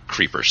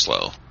creeper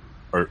slow.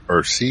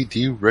 RC, do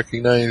you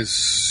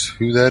recognize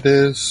who that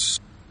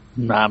is?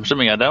 I'm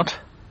assuming I don't.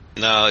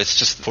 No, it's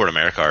just the Ford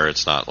America.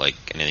 It's not like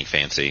anything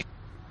fancy.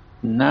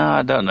 No,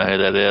 I don't know who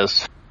that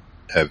is.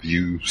 Have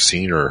you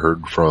seen or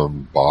heard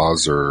from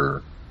Boz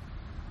or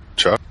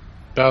Chuck?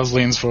 Boz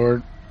leans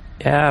forward.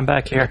 Yeah, I'm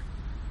back here.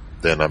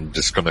 Then I'm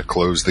just going to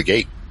close the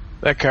gate.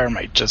 That car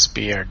might just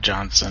be our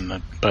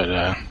Johnson, but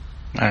I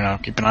don't know.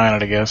 Keep an eye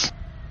on it, I guess.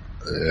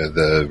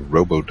 The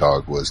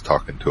Robodog was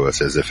talking to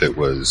us as if it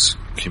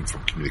came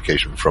from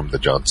communication from the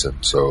Johnson,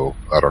 so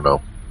I don't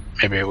know.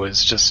 Maybe it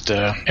was just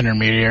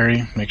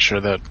intermediary. Make sure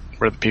that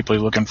we're the people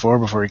he's looking for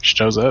before he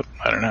shows up.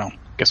 I don't know.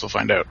 Guess we'll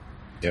find out.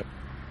 Yep.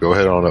 Go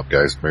ahead on up,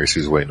 guys. Mary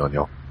Sue's waiting on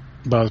y'all.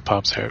 Boz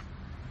pops out.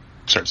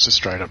 Starts to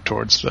stride up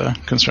towards the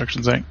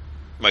construction site.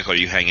 Michael, are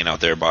you hanging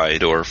out there by the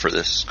door for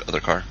this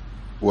other car?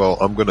 Well,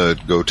 I'm going to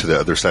go to the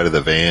other side of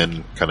the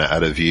van, kind of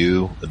out of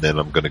view, and then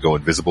I'm going to go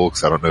invisible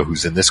because I don't know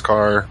who's in this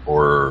car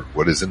or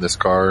what is in this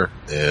car.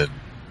 And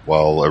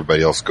while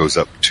everybody else goes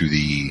up to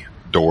the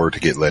door to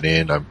get let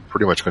in, I'm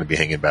pretty much going to be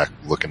hanging back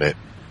looking at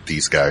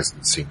these guys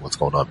and seeing what's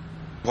going on.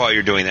 While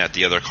you're doing that,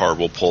 the other car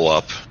will pull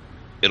up.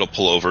 It'll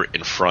pull over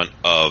in front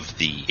of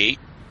the gate.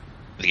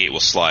 The gate will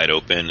slide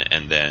open,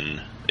 and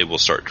then it will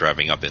start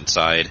driving up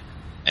inside.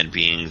 And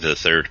being the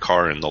third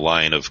car in the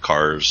line of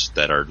cars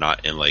that are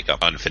not in like an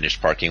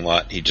unfinished parking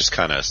lot, he just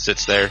kind of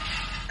sits there.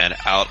 And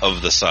out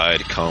of the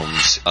side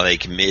comes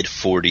like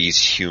mid-40s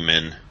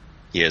human.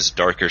 He has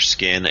darker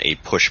skin, a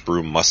push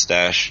broom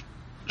mustache,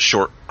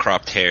 short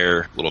cropped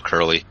hair, little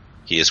curly.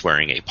 He is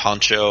wearing a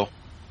poncho.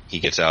 He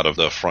gets out of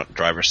the front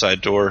driver's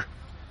side door,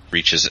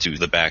 reaches to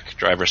the back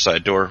driver's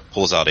side door,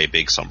 pulls out a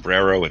big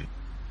sombrero and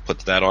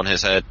puts that on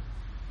his head,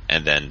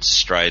 and then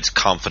strides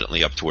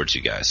confidently up towards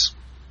you guys.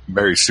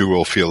 Mary Sue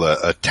will feel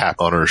a tap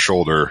on her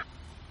shoulder.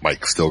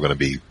 Mike's still going to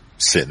be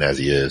sitting as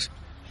he is.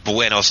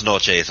 Buenos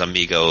noches,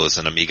 amigos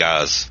and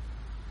amigas.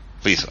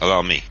 Please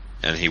allow me.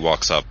 And he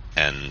walks up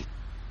and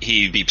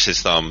he beeps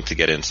his thumb to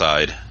get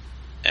inside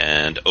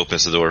and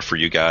opens the door for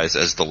you guys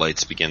as the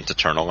lights begin to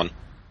turn on.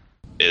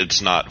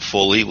 It's not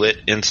fully lit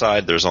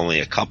inside. There's only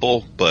a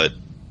couple, but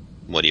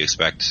what do you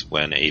expect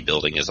when a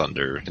building is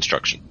under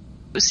construction?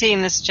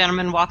 Seeing this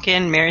gentleman walk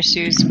in, Mary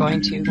Sue's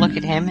going to look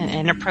at him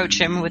and approach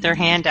him with her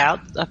hand out,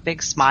 a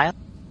big smile.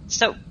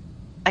 So,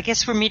 I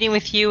guess we're meeting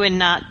with you and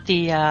not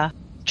the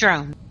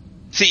drone.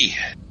 See,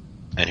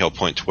 and he'll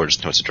point towards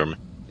the drone.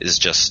 It is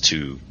just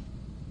to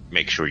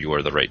make sure you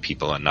are the right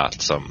people and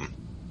not some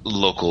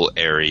local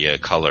area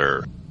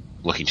color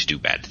looking to do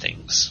bad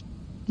things.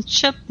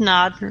 She'll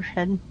nod her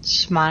head and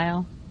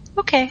smile.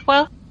 Okay,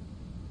 well,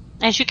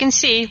 as you can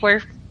see,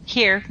 we're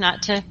here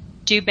not to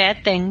do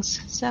bad things,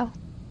 so...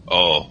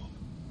 Oh,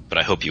 But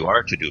I hope you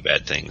are to do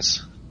bad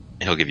things.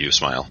 And he'll give you a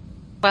smile.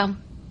 Well,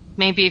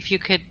 maybe if you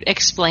could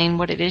explain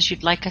what it is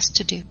you'd like us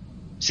to do.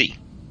 See,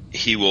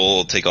 he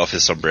will take off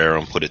his sombrero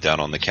and put it down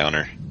on the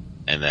counter,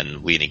 and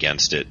then lean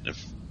against it and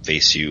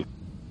face you.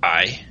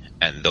 I,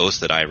 and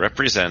those that I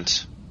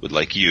represent, would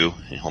like you,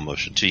 and he'll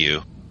motion to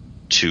you,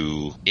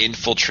 to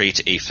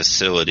infiltrate a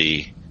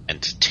facility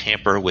and to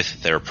tamper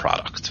with their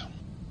product.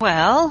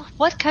 Well,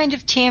 what kind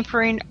of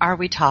tampering are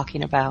we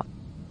talking about?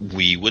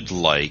 We would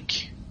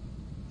like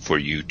for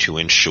you to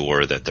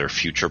ensure that their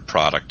future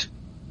product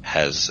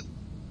has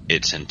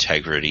its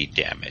integrity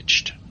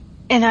damaged.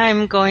 And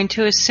I'm going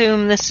to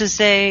assume this is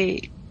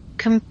a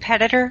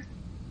competitor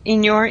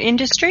in your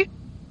industry?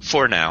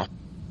 For now.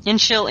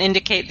 And she'll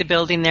indicate the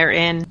building they're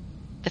in.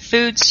 The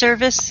food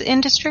service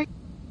industry?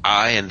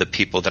 I and the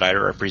people that I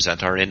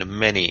represent are in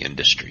many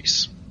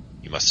industries.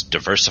 You must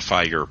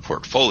diversify your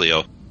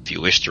portfolio if you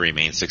wish to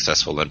remain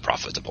successful and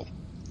profitable.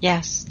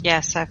 Yes,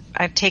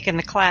 I've taken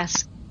the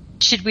class.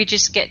 Should we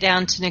just get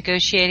down to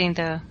negotiating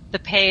the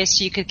pay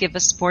so you could give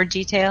us more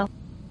detail?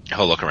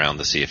 I'll look around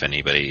to see if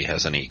anybody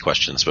has any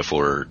questions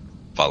before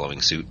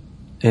following suit.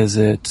 Is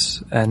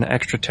it an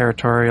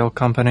extraterritorial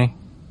company?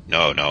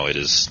 No, it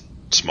is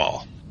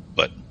small,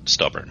 but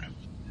stubborn.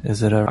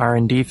 Is it a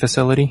R&D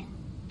facility?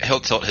 He'll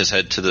tilt his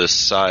head to the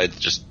side,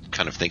 just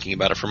kind of thinking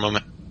about it for a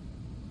moment.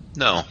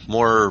 No,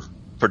 more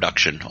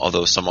production,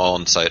 although some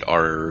on-site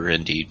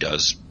R&D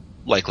does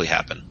likely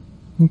happen.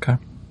 Okay.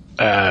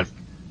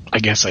 I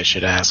guess I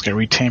should ask, are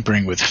we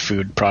tampering with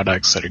food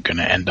products that are going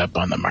to end up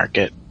on the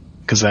market?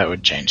 Because that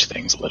would change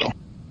things a little.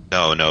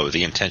 No,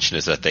 the intention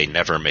is that they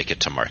never make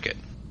it to market.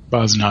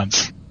 Buzz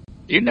nods.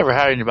 You never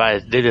had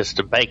anybody do this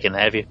to bacon,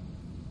 have you?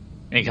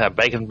 Any kind of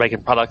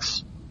bacon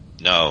products?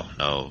 No.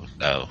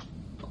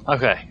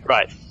 Okay,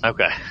 right.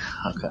 Okay.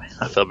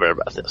 I feel better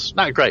about this.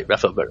 Not great, but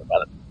I feel better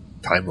about it.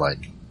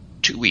 Timeline.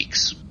 2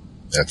 weeks.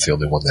 That's the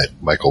only one that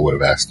Michael would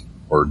have asked,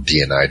 or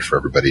DNI'd for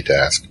everybody to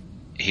ask.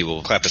 He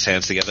will clap his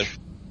hands together.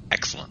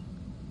 Excellent.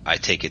 I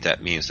take it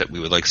that means that we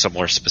would like some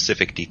more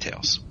specific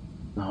details.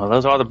 Well,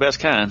 those are the best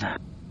kind.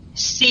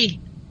 See.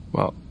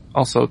 Well,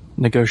 also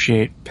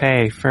negotiate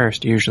pay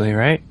first, usually,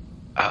 right?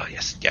 Oh,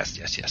 yes.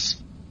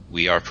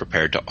 We are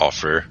prepared to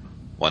offer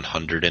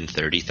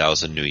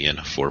 130,000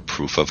 nuyen for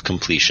proof of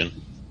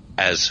completion.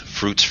 As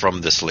fruits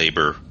from this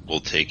labor will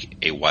take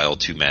a while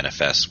to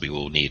manifest, we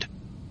will need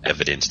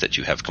evidence that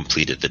you have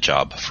completed the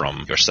job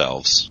from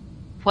yourselves.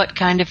 What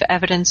kind of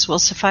evidence will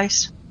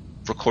suffice?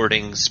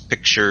 Recordings,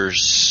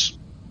 pictures,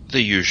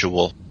 the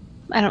usual.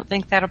 I don't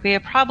think that'll be a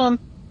problem.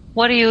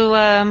 What do you,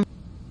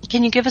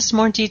 can you give us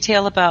more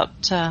detail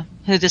about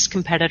who this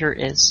competitor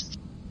is?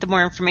 The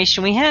more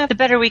information we have, the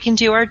better we can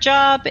do our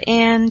job,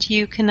 and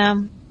you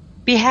can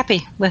be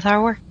happy with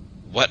our work.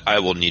 What I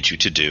will need you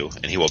to do,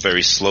 and he will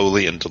very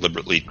slowly and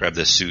deliberately grab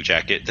the suit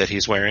jacket that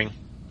he's wearing,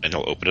 and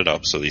he'll open it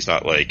up so he's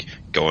not, like,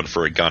 going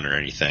for a gun or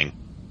anything,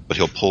 but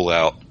he'll pull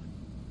out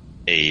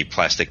a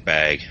plastic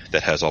bag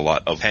that has a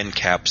lot of pen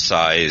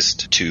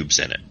cap-sized tubes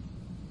in it,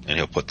 and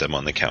he'll put them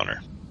on the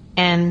counter.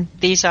 And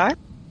these are?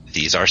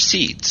 These are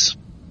seeds.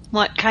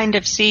 What kind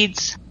of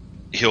seeds?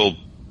 He'll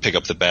pick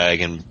up the bag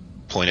and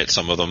point at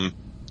some of them.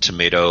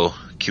 Tomato,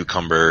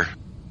 cucumber,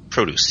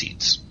 produce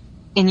seeds.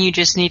 And you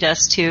just need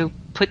us to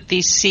put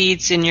these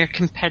seeds in your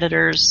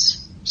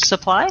competitor's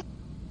supply?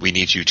 We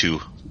need you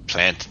to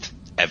plant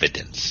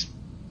evidence.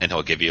 And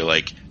he'll give you,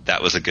 like,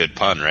 that was a good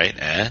pun, right?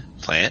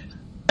 Plant?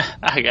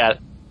 I got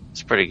it.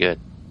 It's pretty good.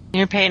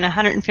 You're paying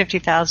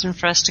 $150,000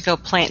 for us to go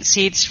plant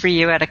seeds for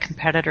you at a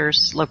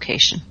competitor's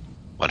location.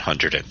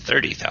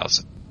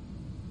 130,000.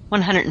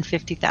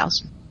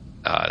 150,000.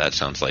 That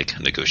sounds like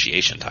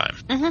negotiation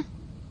time.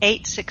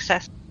 8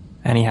 success.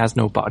 And he has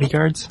no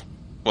bodyguards?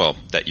 Well,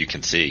 that you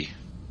can see.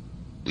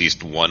 At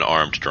least one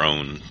armed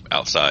drone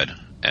outside,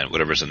 and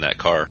whatever's in that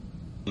car.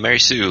 Mary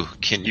Sue,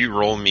 can you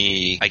roll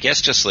me, I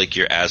guess just like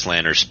your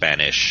Aslan or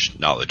Spanish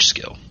knowledge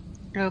skill?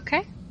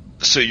 Okay.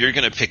 So you're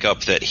going to pick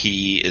up that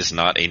he is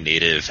not a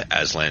native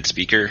Aslan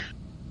speaker.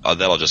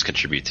 That'll just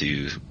contribute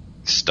to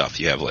stuff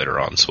you have later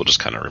on, so we'll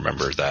just kind of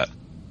remember that.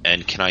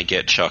 And can I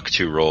get Chuck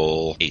to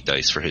roll 8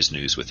 dice for his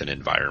news with an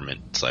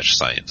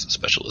environment/science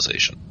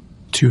specialization?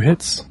 2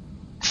 hits.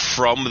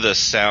 From the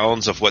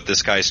sounds of what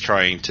this guy's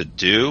trying to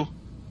do,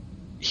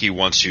 he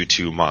wants you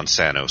to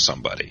Monsanto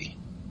somebody.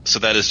 So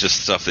that is just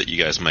stuff that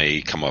you guys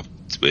may come up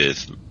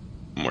with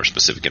more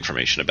specific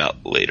information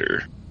about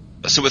later.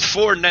 So with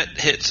 4 net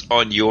hits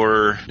on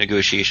your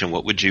negotiation,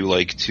 what would you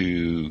like to...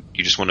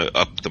 You just want to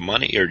up the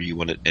money, or do you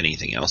want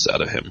anything else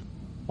out of him?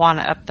 Want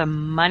to up the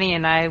money,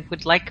 and I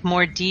would like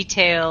more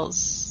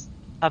details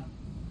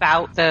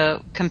about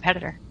the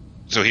competitor.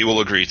 So he will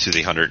agree to the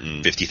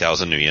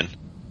 150,000 nuyen.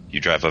 You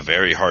drive a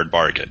very hard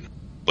bargain,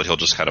 but he'll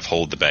just kind of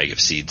hold the bag of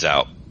seeds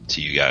out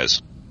to you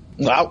guys.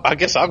 Well, I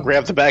guess I'll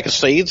grab the bag of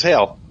seeds.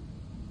 Hell,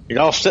 you're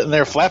all sitting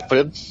there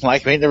flat-footed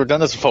like we ain't never done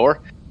this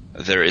before.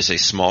 There is a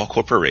small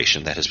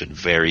corporation that has been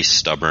very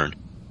stubborn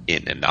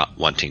in and not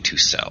wanting to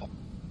sell.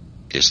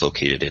 It is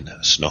located in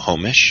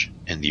Snohomish,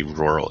 in the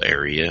rural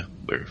area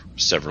where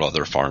several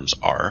other farms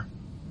are.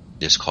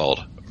 It is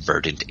called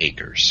verdant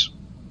acres.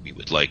 We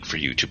would like for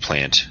you to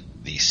plant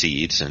the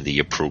seeds in the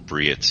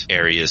appropriate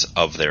areas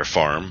of their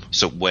farm,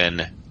 so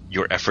when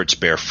your efforts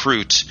bear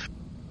fruit,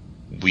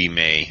 we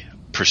may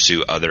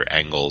pursue other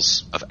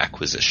angles of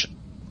acquisition.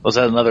 Was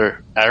that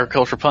another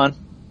agriculture pun?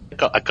 You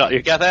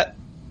got that?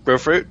 Grow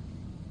fruit?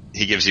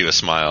 He gives you a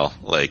smile,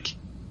 like,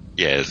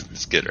 yeah,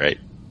 it's good, right?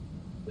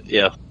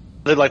 Yeah.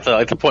 They'd like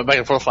to point back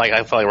and forth like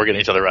I feel like we're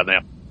getting each other right now.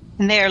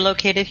 And they are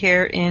located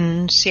here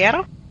in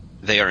Seattle?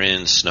 They are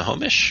in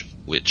Snohomish,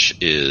 which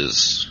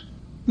is...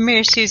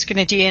 Mary Sue's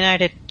going to DNI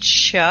to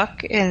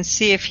Chuck and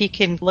see if he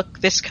can look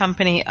this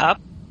company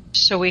up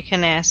so we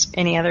can ask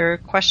any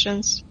other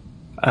questions.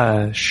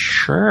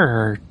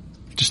 Sure.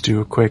 Just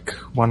do a quick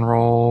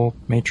one-roll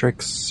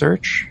matrix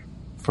search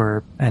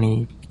for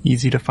any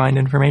easy-to-find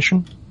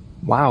information.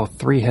 Wow,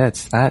 3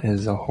 hits. That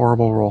is a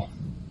horrible roll.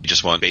 You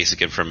just want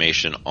basic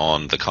information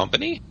on the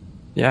company?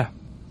 Yeah.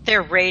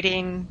 Their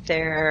rating,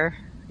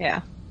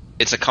 yeah.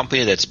 It's a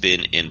company that's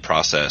been in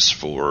process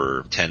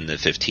for 10 to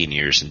 15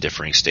 years in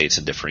differing states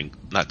and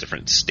not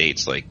different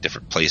states, like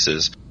different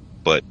places,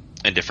 but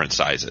in different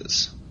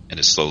sizes, and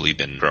has slowly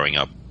been growing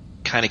up.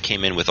 Kind of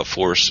came in with a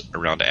force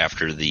around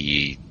after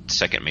the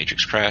second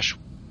Matrix crash.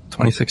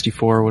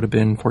 2064 would have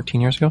been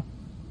 14 years ago?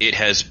 It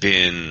has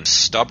been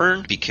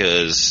stubborn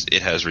because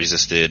it has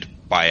resisted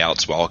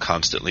buyouts while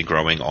constantly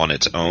growing on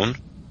its own.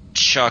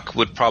 Chuck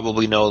would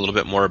probably know a little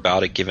bit more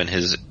about it given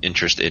his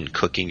interest in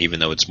cooking, even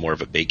though it's more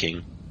of a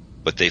baking.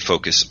 But they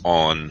focus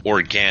on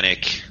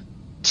organic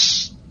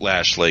 /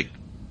 like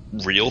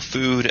real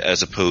food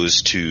as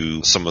opposed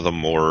to some of the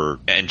more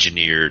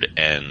engineered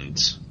and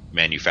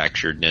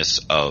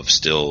manufacturedness of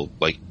still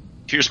like,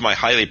 here's my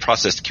highly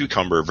processed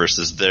cucumber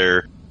versus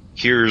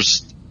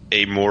here's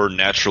a more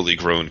naturally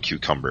grown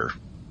cucumber.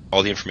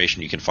 All the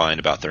information you can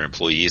find about their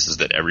employees is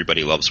that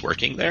everybody loves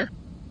working there.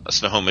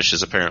 Snohomish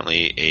is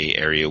apparently a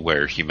area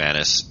where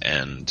humanist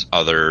and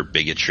other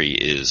bigotry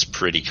is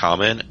pretty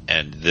common,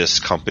 and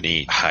this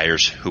company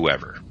hires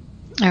whoever.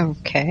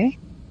 Okay.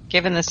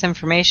 Given this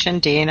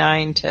information,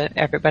 D9 to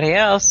everybody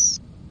else,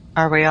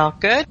 are we all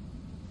good?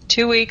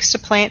 2 weeks to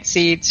plant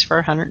seeds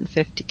for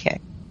 150K.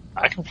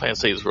 I can plant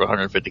seeds for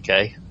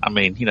 150K. I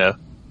mean,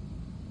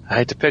 I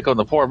hate to pick on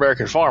the poor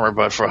American farmer,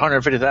 but for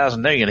 150,000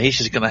 million, he's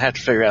just going to have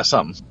to figure out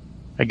something.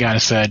 I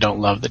gotta say, I don't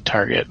love the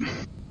target,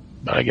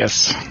 but I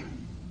guess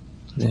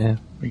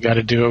we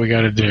gotta do what we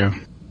gotta do.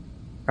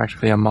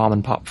 Practically a mom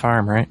and pop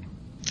farm, right?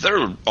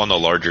 They're on the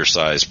larger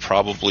size,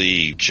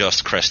 probably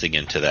just cresting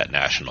into that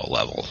national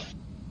level.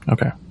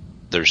 Okay.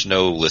 There's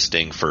no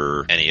listing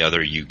for any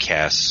other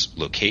UCAS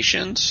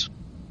locations.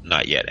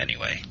 Not yet,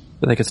 anyway.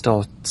 But they could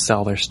still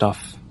sell their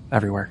stuff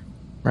everywhere,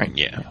 right?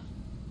 Yeah.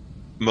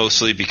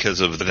 Mostly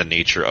because of the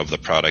nature of the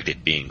product,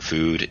 it being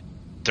food.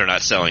 They're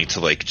not selling to,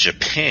 like,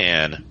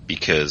 Japan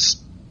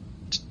because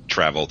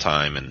travel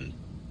time and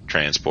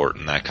transport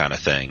and that kind of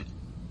thing.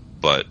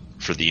 But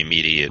for the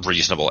immediate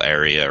reasonable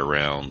area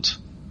around.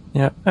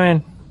 Yeah, I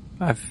mean,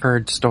 I've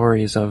heard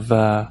stories of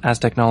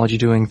Aztechnology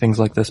doing things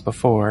like this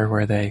before,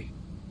 where they,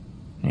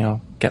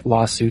 get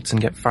lawsuits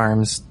and get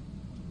farms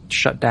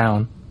shut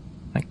down,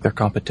 like their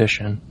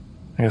competition.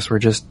 I guess we're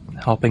just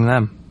helping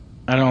them.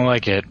 I don't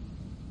like it,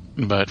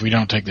 but if we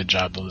don't take the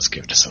job, they'll just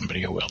give it to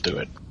somebody who will do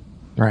it.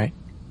 Right.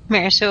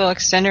 Mary Sue will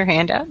extend her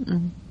hand out,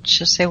 and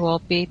she'll say we'll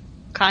be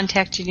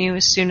contacting you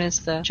as soon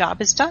as the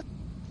job is done.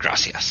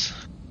 Gracias.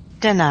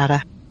 De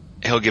nada.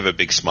 He'll give a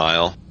big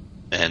smile,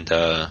 and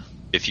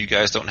if you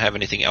guys don't have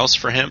anything else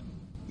for him,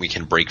 we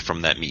can break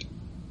from that meet.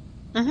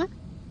 Mm-hmm.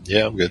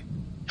 Yeah, I'm good.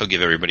 He'll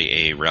give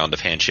everybody a round of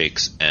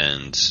handshakes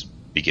and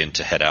begin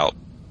to head out.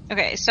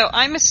 Okay, so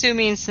I'm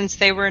assuming since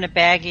they were in a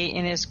baggie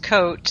in his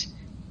coat,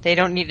 they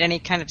don't need any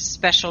kind of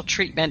special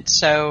treatment,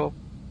 so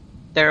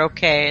they're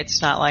okay.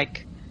 It's not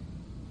like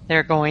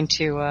they're going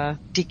to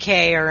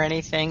decay or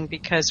anything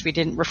because we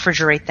didn't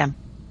refrigerate them.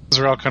 As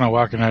we're all kind of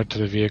walking out to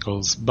the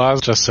vehicles,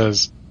 Boz just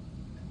says,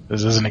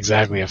 this isn't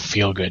exactly a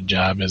feel-good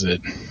job, is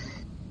it?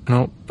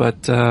 No,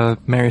 but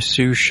Mary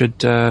Sue should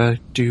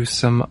do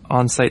some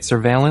on-site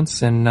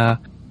surveillance in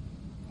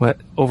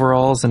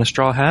overalls and a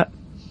straw hat.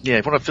 Yeah,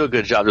 if you want a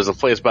feel-good job, there's a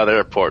place by the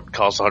airport.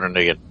 Costs $100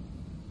 million.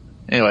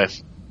 Anyway,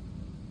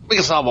 we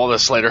can solve all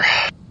this later.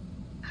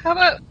 How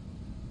about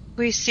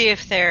we see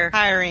if they're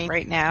hiring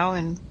right now,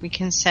 and we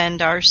can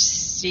send our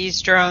Seas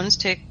drones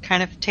to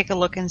kind of take a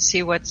look and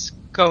see what's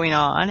going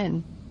on,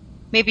 and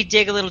maybe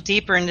dig a little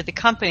deeper into the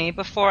company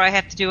before I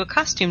have to do a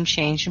costume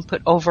change and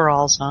put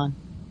overalls on.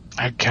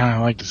 I'd kind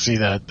of like to see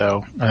that,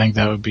 though. I think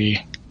that would be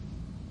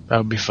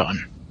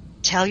fun.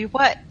 Tell you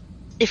what,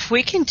 if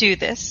we can do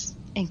this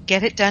and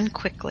get it done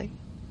quickly,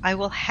 I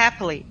will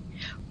happily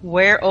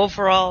wear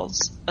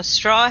overalls, a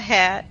straw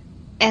hat,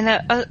 and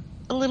a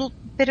little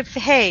bit of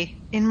hay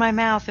in my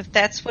mouth if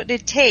that's what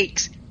it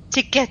takes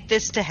to get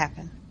this to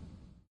happen.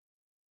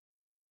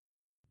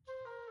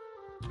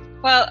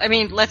 Well, I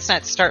mean, let's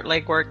not start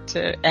legwork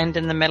to end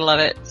in the middle of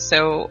it.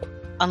 So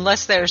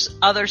unless there's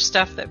other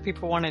stuff that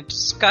people want to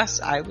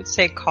discuss, I would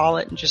say call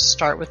it and just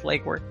start with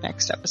legwork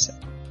next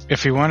episode.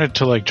 If we wanted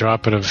to like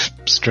drop it of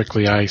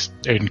strictly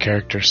in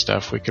character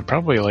stuff, we could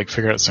probably like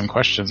figure out some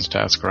questions to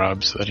ask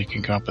Rob so that he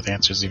can come up with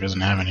answers if he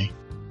doesn't have any.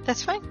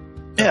 That's fine.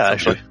 Yeah,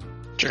 actually.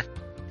 Sure.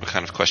 What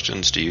kind of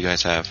questions do you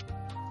guys have?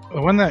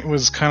 The one that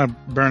was kind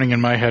of burning in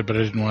my head, but I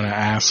didn't want to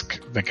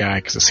ask the guy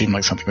because it seemed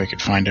like something we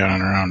could find out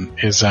on our own,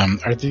 is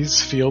are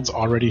these fields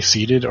already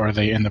seeded, or are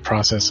they in the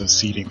process of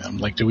seeding them?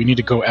 Like, do we need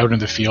to go out in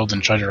the field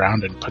and trudge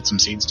around and put some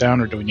seeds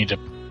down, or do we need to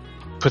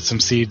put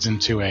some seeds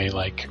into a,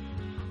 like,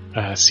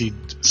 seed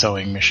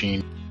sowing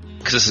machine?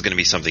 Because this is going to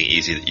be something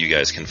easy that you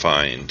guys can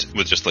find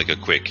with just like a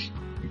quick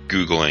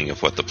Googling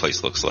of what the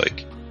place looks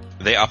like.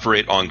 They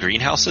operate on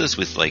greenhouses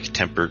with like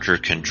temperature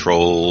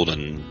controlled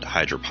and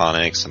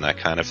hydroponics and that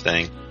kind of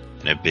thing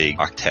in a big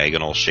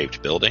octagonal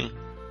shaped building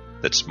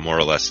that's more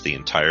or less the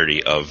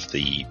entirety of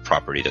the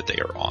property that they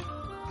are on.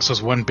 So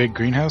it's one big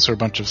greenhouse or a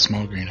bunch of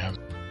small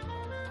greenhouses?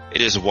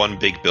 It is one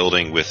big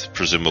building with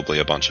presumably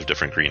a bunch of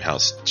different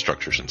greenhouse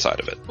structures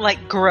inside of it.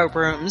 Like grow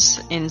rooms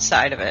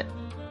inside of it.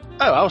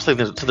 Oh, I was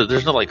thinking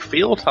there's no like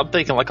field. I'm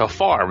thinking like a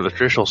farm with a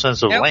traditional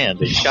sense of Nope. land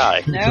and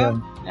sky.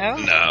 No?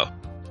 No.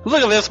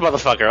 Look at this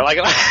motherfucker! Like,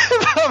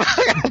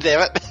 God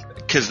damn it!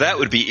 Because that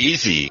would be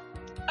easy.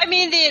 I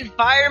mean, the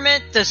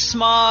environment, the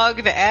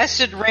smog, the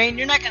acid rain,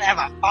 you're not going to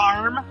have a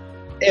farm.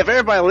 If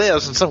everybody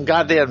lives in some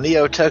goddamn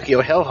Neo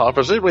Tokyo hellhole,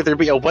 presumably there'd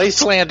be a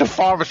wasteland of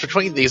farms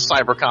between these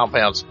cyber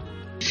compounds.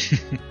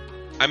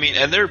 I mean,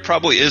 and there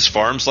probably is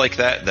farms like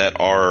that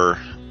are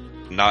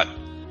not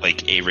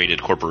like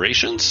A-rated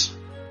corporations.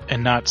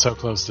 And not so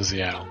close to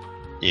Seattle.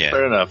 Yeah.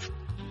 Fair enough.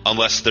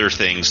 Unless they're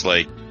things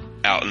like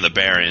out in the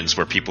barrens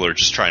where people are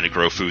just trying to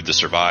grow food to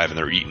survive and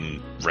they're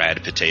eating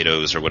rad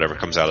potatoes or whatever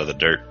comes out of the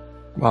dirt.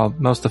 Well,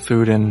 most of the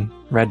food in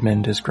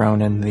Redmond is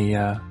grown in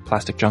the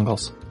plastic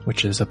jungles,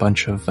 which is a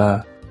bunch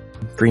of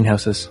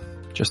greenhouses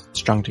just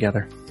strung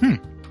together.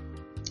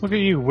 Look at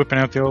you whipping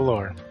out the old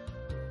lore.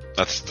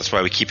 That's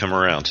why we keep him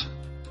around.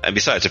 And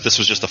besides, if this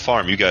was just a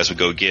farm, you guys would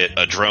go get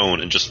a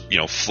drone and just,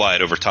 fly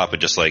it over top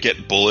and just like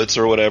get bullets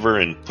or whatever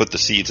and put the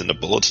seeds into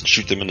bullets and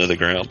shoot them into the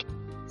ground.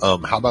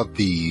 How about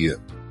the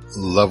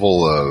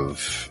level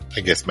of, I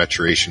guess,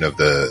 maturation of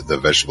the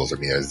vegetables? I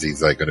mean, is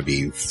these like going to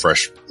be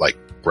fresh, like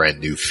brand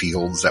new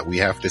fields that we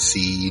have to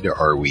seed?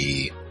 Are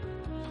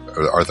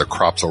the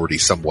crops already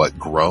somewhat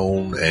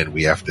grown and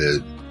we have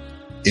to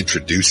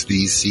introduce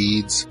these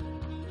seeds?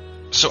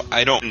 So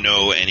I don't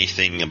know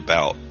anything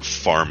about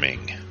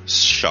farming.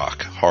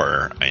 Shock,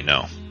 horror, I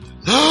know.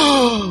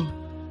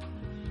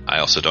 I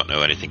also don't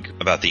know anything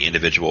about the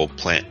individual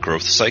plant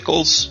growth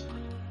cycles.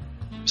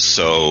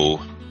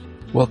 So,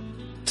 well,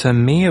 to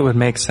me, it would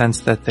make sense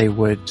that they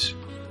would,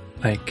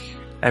 like,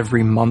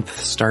 every month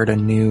start a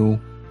new,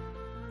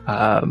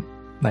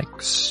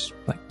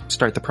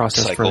 start the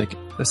process cycle. for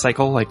like the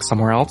cycle, like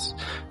somewhere else,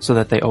 so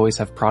that they always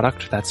have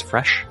product that's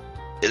fresh.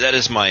 That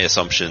is my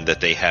assumption, that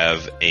they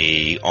have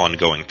a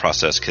ongoing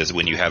process, because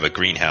when you have a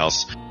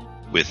greenhouse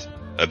with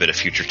a bit of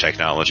future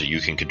technology, you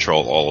can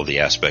control all of the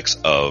aspects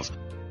of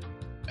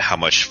how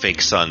much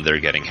fake sun they're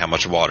getting, how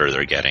much water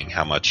they're getting,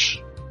 how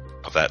much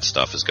of that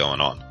stuff is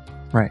going on.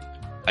 Right.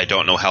 I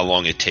don't know how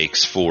long it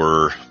takes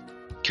for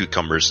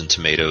cucumbers and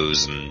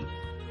tomatoes and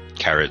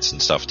carrots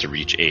and stuff to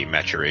reach a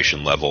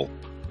maturation level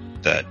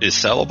that is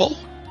sellable,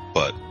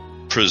 but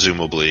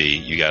presumably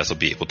you guys will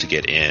be able to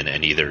get in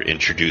and either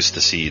introduce the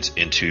seeds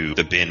into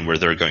the bin where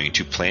they're going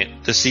to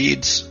plant the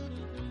seeds.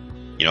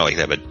 Like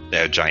they have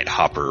a giant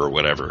hopper or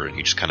whatever, and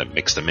you just kind of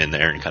mix them in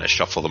there and kind of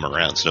shuffle them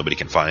around so nobody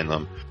can find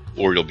them.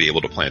 Or you'll be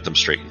able to plant them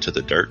straight into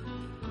the dirt.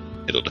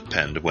 It'll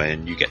depend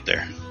when you get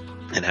there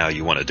and how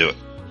you want to do it.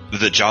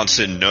 The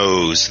Johnson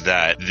knows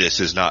that this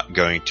is not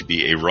going to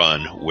be a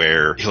run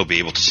where he'll be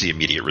able to see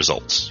immediate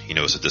results. He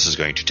knows that this is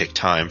going to take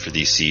time for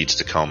these seeds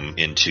to come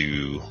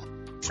into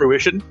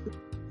Fruition?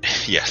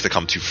 Yes, to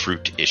come to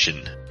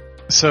fruition.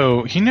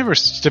 So he never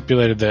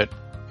stipulated that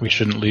we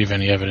shouldn't leave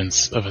any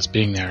evidence of us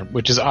being there,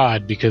 which is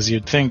odd because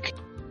you'd think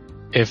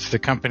if the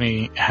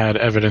company had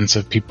evidence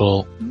of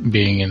people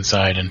being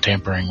inside and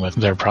tampering with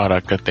their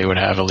product that they would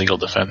have a legal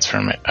defense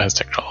from it as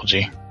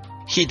technology.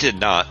 He did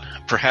not.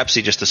 Perhaps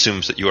he just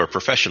assumes that you are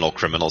professional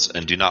criminals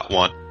and do not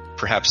want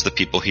perhaps the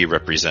people he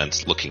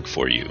represents looking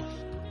for you.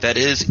 That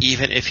is,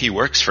 even if he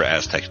works for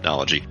Az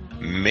Technology.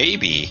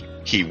 Maybe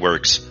he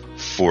works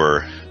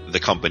for the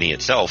company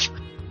itself,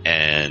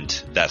 and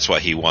that's why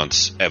he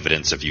wants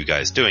evidence of you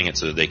guys doing it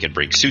so that they can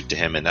bring suit to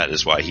him, and that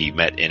is why he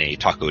met in a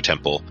taco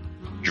temple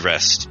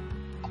dressed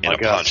in a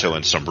poncho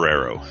and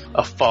sombrero.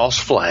 A false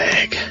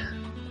flag.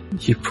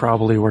 He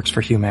probably works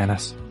for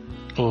Humanus.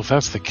 Well, if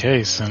that's the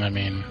case, then I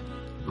mean...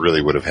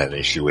 Really would have had an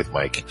issue with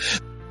Mike.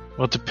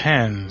 Well, it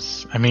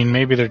depends. I mean,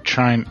 maybe they're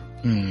trying...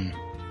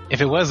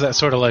 If it was that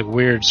sort of like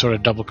weird sort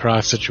of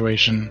double-cross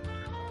situation,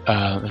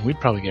 then we'd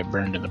probably get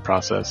burned in the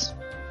process.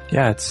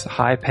 Yeah, it's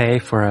high pay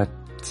for a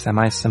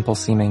semi-simple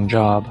seeming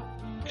job.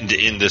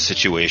 In the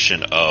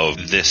situation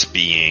of this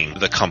being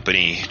the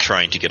company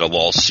trying to get a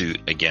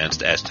lawsuit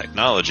against Az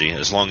Technology,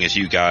 as long as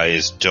you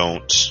guys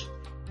don't...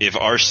 If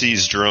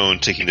RC's drone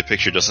taking the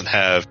picture doesn't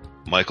have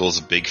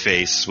Michael's big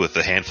face with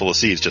a handful of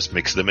seeds, just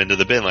mix them into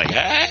the bin like,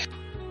 ah!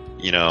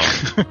 You know,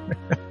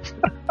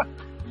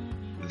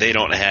 they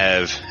don't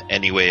have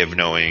any way of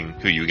knowing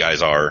who you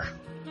guys are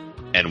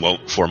and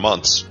won't for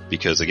months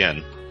because,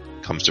 again,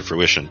 comes to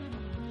fruition.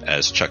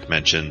 As Chuck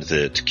mentioned,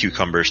 that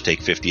cucumbers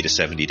take 50 to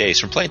 70 days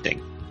from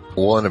planting.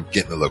 We'll end up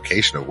getting the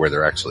location of where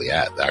they're actually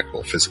at, the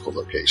actual physical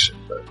location.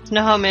 But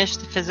Snohomish,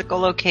 the physical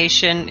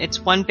location. It's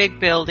one big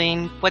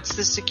building. What's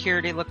the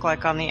security look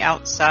like on the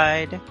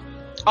outside?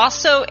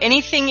 Also,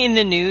 anything in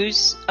the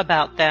news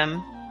about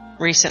them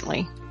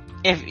recently?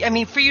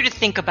 For you to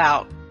think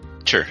about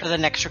Sure. for the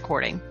next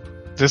recording.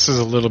 This is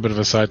a little bit of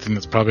a side thing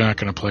that's probably not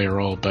going to play a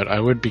role, but I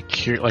would be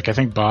curious. Like, I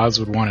think Boz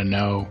would want to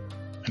know,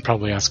 and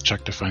probably ask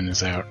Chuck to find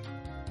this out,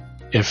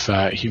 if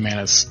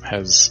Humanus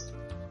has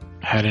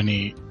had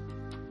any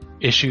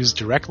issues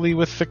directly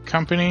with the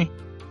company.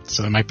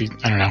 So there might be,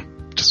 I don't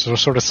know, just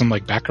sort of some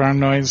like background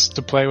noise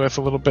to play with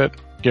a little bit,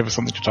 give us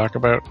something to talk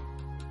about.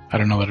 I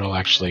don't know that it'll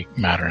actually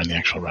matter in the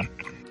actual run.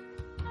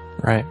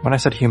 Right. When I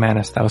said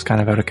Humanus, that was kind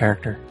of out of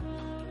character.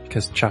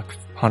 Because Chuck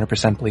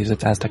 100% believes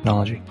it's as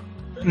technology.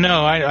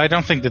 No, I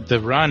don't think that the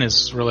run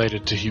is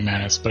related to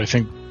Humanus, but I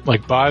think,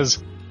 like,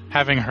 Boz,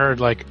 having heard,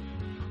 like,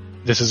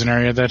 this is an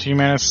area that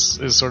Humanus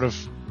is sort of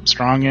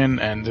strong in,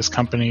 and this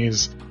company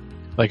is,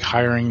 like,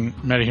 hiring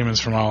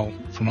metahumans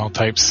from all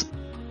types.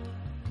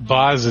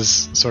 Boz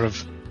is sort of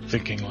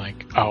thinking,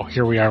 like, oh,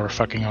 here we are, we're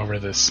fucking over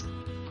this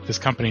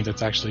company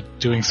that's actually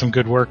doing some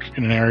good work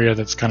in an area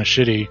that's kind of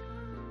shitty,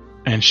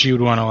 and she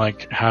would want to,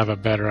 like, have a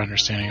better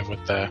understanding of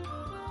what the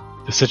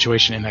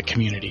situation in that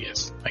community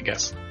is, I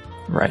guess.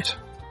 Right.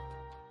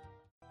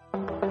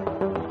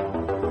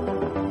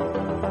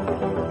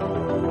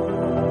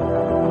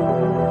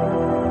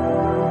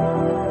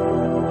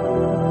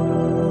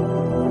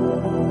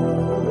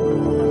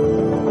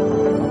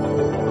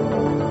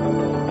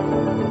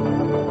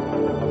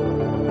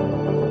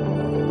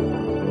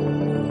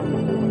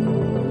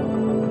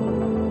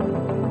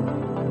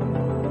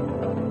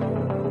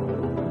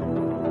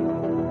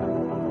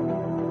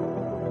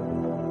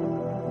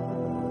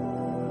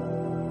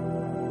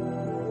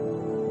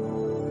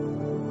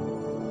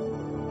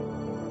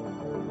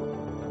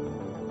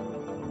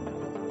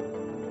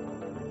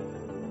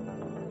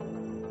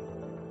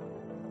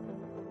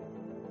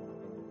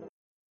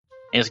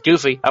 It's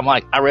goofy. I'm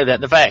like, I read that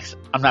in the facts.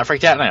 I'm not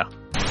freaked out now.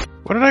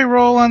 What did I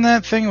roll on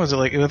that thing? Was it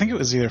like, I think it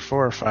was either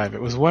 4 or 5.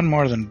 It was one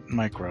more than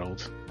Mike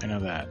rolled. I know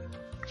that.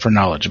 For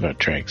knowledge about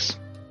Drakes.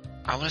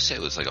 I want to say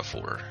it was like a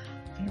 4.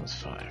 I think it was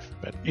 5.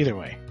 But either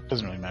way,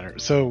 doesn't really matter.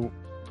 So,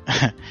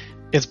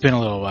 it's been a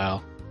little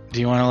while. Do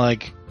you want to,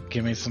 like,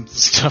 give me some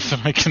stuff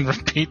that I can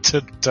repeat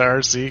to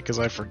RC? Because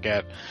I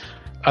forget.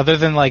 Other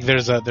than, like,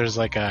 there's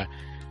like a,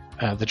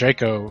 the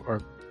Draco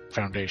or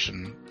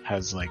Foundation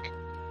has, like,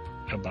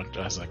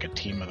 has like a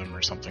team of them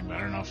or something, but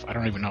I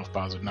don't even know if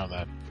Boz would know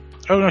that.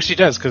 Oh no, she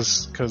does,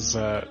 because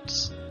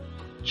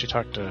she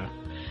talked to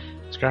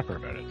Scrapper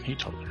about it. He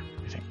told her,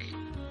 I think.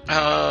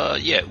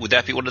 Yeah. Would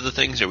that be one of the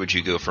things, or would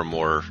you go for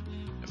more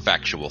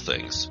factual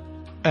things?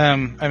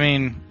 I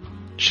mean,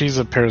 she's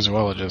a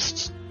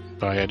parazoologist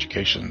by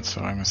education,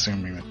 so I'm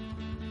assuming that,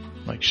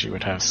 like, she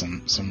would have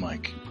some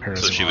like parazoological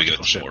So she would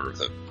go shit. more of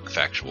the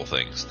factual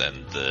things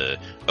than the,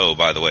 oh,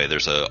 by the way,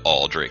 there's a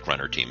all Drake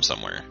runner team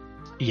somewhere.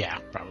 Yeah,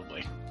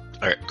 probably.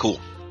 Alright, cool.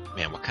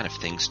 Man, what kind of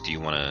things do you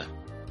want to...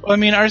 Well, I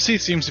mean,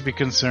 RC seems to be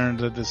concerned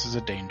that this is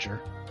a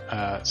danger.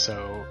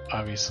 So,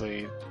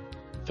 obviously,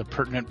 the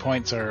pertinent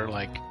points are,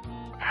 like,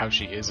 how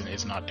she is and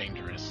is not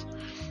dangerous.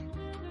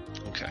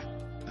 Okay.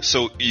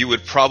 So, you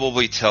would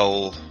probably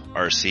tell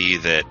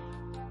RC that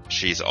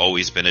she's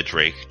always been a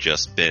Drake,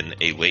 just been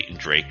a latent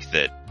Drake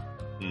that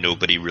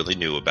nobody really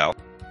knew about.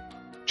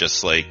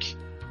 Just like,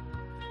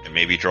 and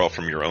maybe draw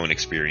from your own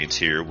experience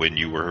here, when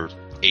you were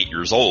 8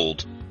 years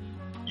old,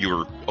 you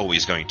were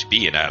always going to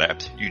be an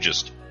adept. You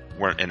just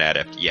weren't an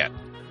adept yet.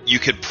 You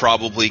could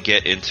probably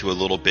get into a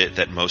little bit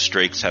that most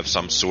Drakes have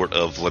some sort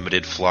of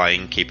limited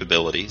flying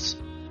capabilities.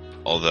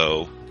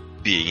 Although,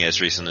 being as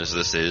recent as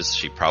this is,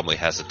 she probably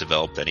hasn't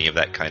developed any of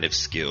that kind of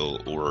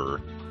skill, or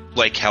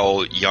like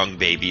how young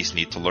babies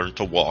need to learn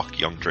to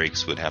walk, young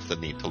Drakes would have the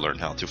need to learn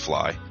how to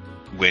fly.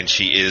 When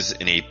she is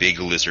in a big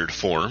lizard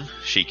form,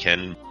 she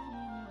can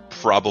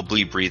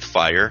probably breathe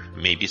fire,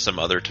 maybe some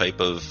other type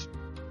of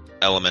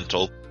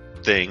elemental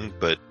thing,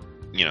 but,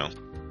 you know.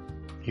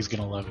 He's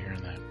gonna love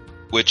hearing that.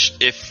 Which,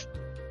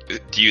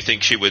 do you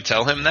think she would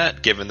tell him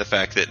that, given the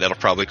fact that that'll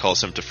probably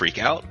cause him to freak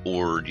out,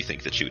 or do you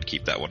think that she would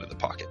keep that one in the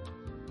pocket?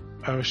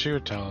 Oh, she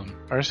would tell him.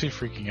 RC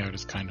freaking out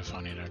is kind of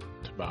funny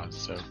to Boz,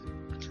 so.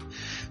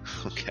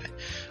 Okay.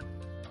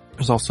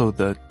 There's also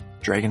the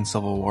Dragon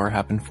Civil War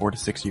happened 4 to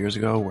 6 years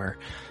ago, where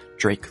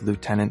Drake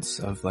lieutenants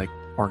of, like,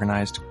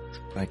 organized,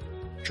 like,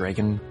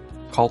 dragon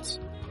cults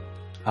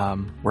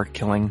were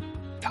killing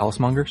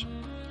talismongers.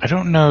 I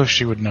don't know if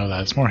she would know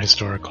that. It's more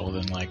historical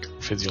than, like,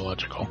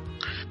 physiological.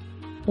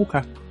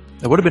 Okay.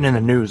 It would have been in the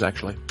news,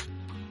 actually.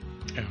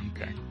 Yeah,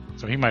 okay.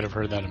 So he might have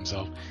heard that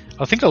himself.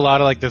 I think a lot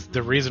of, like,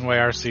 the reason why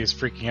RC is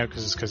freaking out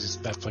is because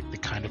that's, like, the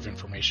kind of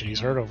information he's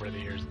heard over the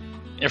years.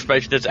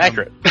 information that's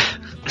accurate.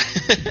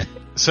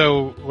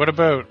 So, what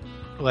about,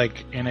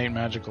 like, innate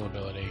magical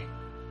ability?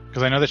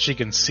 Because I know that she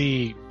can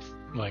see,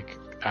 like,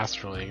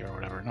 astrally or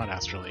whatever. Not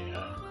astrally.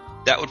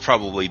 That would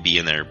probably be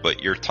in there,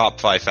 but your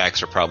top 5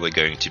 facts are probably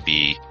going to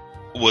be,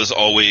 was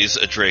always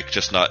a Drake,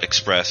 just not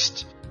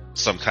expressed,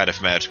 some kind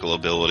of magical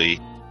ability,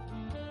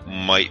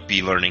 might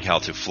be learning how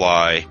to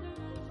fly,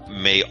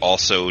 may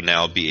also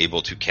now be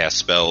able to cast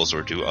spells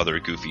or do other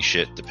goofy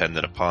shit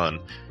dependent upon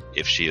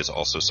if she is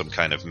also some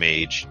kind of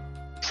mage,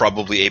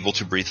 probably able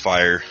to breathe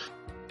fire.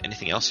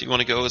 Anything else you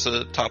want to go as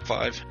a top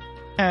 5?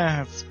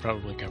 That's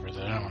probably covers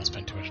it. I don't want to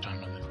spend too much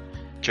time on it.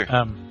 Sure.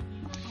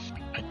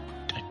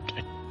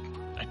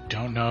 I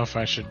don't know if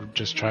I should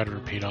just try to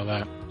repeat all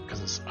that,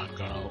 because I'm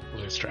going to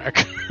lose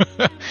track.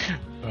 But,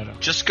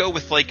 Just go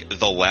with, like,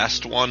 the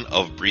last one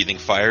of breathing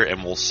fire,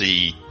 and we'll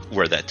see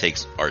where that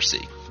takes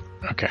RC.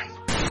 okay.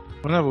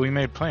 Well, no, but we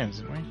made plans,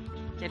 didn't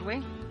we? Did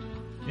we?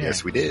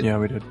 Yes, we did. Yeah,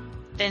 we did.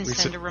 Then We send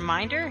said- a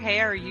reminder. Hey,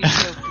 are you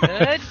so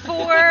good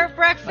for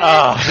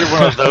breakfast? You're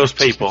one of those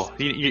people.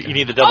 You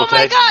need the double Oh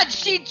my text. god,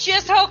 she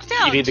just hooked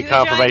out You need the to a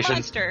giant confirmation.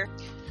 monster.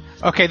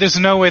 Okay, there's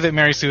no way that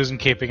Mary Sue isn't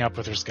keeping up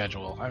with her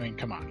schedule. I mean,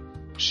 come on.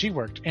 She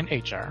worked in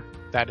HR.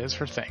 That is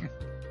her thing.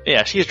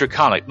 Yeah, she is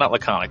draconic, not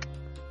laconic.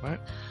 What?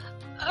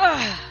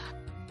 Ugh.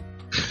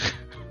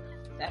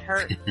 That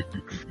hurt.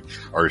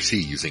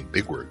 RC using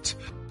big words.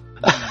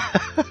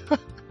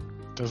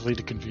 Does lead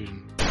to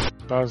confusion.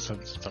 Buzz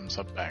sends thumbs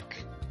up back.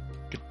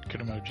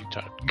 Good emoji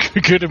chat.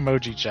 Good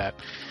emoji chat.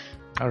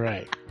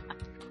 Alright.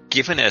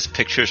 Given as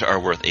pictures are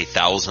worth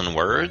 1,000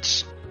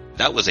 words,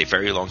 that was a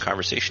very long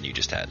conversation you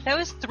just had. That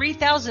was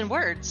 3,000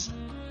 words.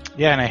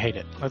 Yeah, and I hate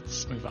it.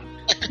 Let's move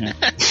on.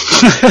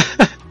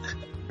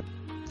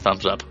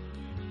 Thumbs up.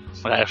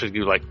 I actually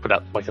do like put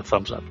out like a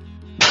thumbs up.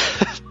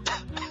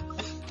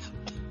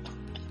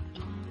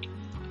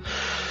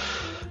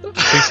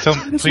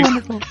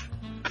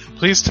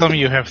 Please tell me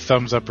you have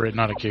thumbs up written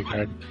on a cue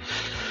card.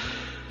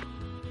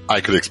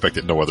 I could expect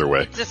it no other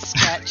way. It's a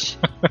sketch.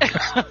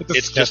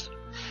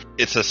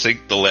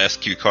 The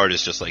last cue card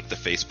is just like the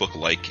Facebook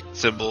like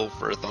symbol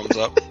for a thumbs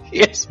up.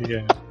 Yes.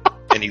 Yeah.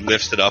 And he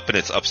lifts it up and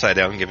it's upside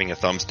down giving a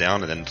thumbs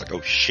down, and then it's like,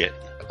 oh shit.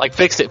 Like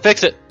fix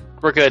it.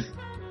 We're good.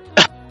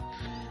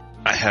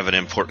 I have an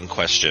important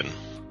question.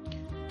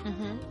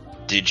 hmm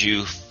Did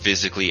you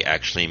physically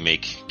actually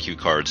make cue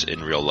cards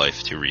in real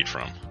life to read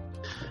from?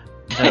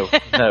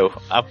 No.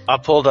 I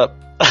pulled up.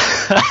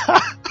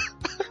 I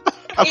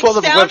pulled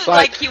up a sounded website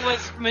like he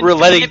was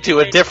relating to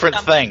a manipulating different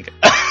something. thing.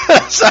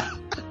 So-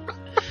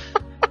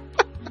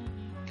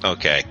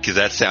 Okay, because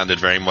that sounded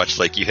very much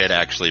like you had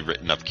actually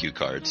written up cue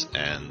cards,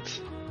 and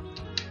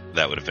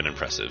that would have been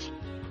impressive.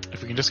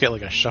 If we can just get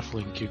like a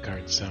shuffling cue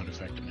card sound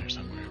effect in there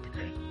somewhere, it'd be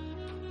great.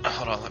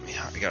 Hold on,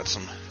 I got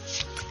some.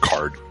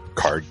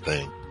 Card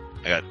thing.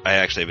 I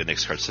actually have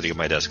index cards sitting on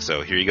my desk,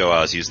 so here you go.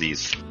 I'll use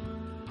these.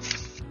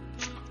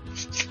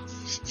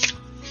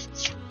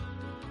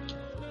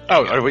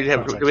 Oh, do we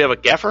have a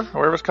gaffer, or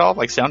whatever it's called,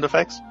 like sound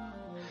effects?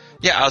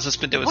 Yeah, I've just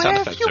been doing Where sound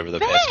have effects you over the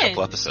past been?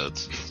 couple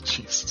episodes.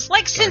 Jesus.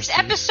 Like since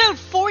Darcy. episode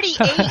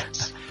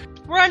 48.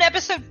 We're on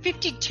episode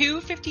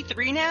 52,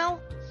 53 now.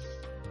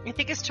 I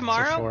think it's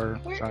tomorrow. So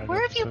 4, 5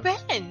 Where have you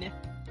episodes. been?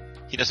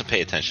 He doesn't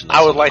pay attention. To I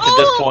this would one. like at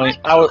this Oh, point.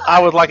 my I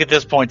would like at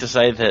this point to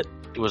say that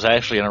it was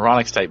actually an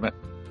ironic statement.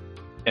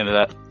 Into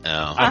that,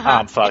 Oh.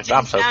 I'm fucked. It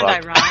I'm so didn't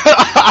sound fucked.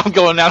 ironic. I'm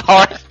going down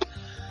hard.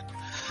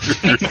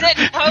 Fix it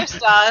and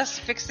post us.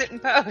 Fix it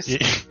and post.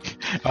 Yeah.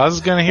 I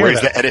was gonna hear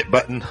Where's that. the edit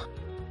button?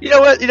 You know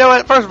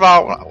what? First of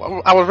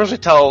all, I was originally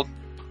told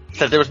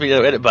that there was be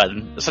no edit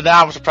button, so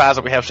now I'm surprised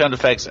that we have sound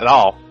effects at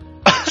all.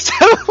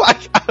 So,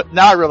 like,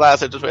 now I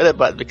realize that there's an edit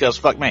button because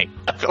fuck me.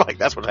 I feel like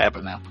that's what's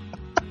happened now.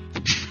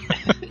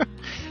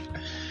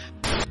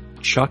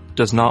 Chuck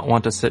does not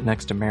want to sit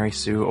next to Mary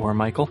Sue or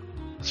Michael.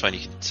 That's fine.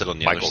 You can sit on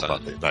the Michael's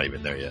other side. not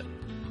even there yet.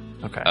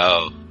 Okay.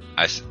 Oh,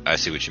 I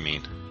see what you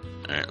mean.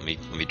 All right, let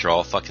me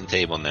draw a fucking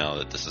table now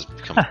that this has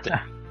become a thing.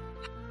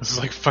 This is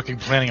like fucking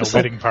planning a It's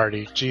wedding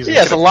party. Jesus.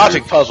 Yeah, it's a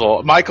logic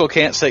puzzle. Michael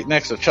can't sit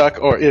next to Chuck,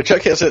 or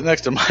Chuck can't sit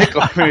next to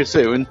Michael or Mary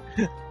Sue. And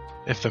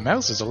If the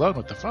mouse is alone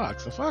with the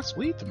fox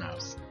will eat the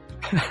mouse.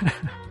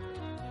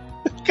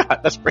 God,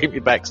 that's bringing me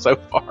back so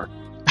far.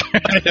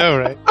 I know,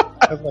 right?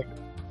 That's like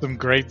some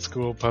great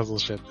school puzzle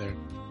shit there.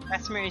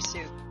 That's Mary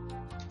Sue.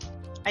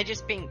 I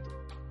just binged.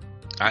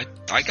 I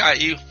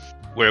got you.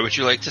 Where would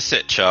you like to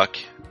sit, Chuck?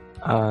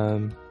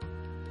 Over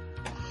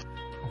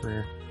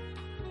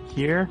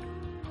here,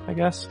 I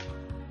guess.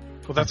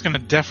 Well, that's gonna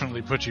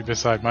definitely put you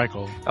beside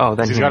Michael. Oh,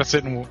 then He's here. gotta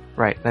sit in...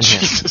 Right, then here.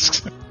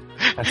 Jesus.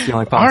 That's the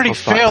only possible Already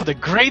spot. failed the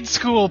grade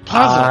school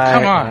puzzle.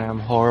 Come I on. am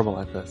horrible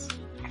at this.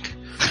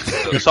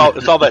 it's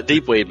all that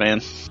deep weed,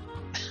 man.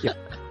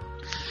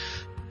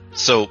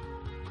 So,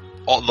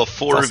 all the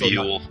four It's of also you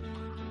not- will.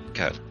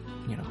 God,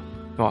 You know,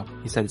 well,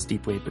 he said it's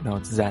deep weed, but no,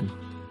 it's Zen.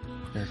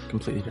 They're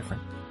completely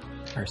different.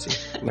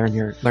 RC,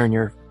 learn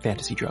your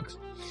fantasy drugs.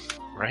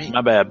 right?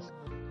 My bad.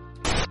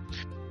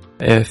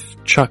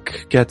 If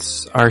Chuck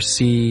gets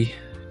RC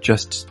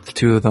just the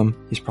two of them,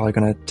 he's probably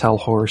going to tell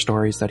horror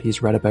stories that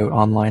he's read about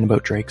online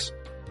about drakes.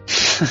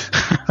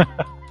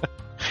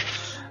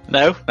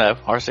 No.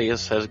 RC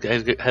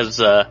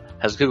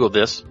has Googled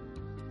this,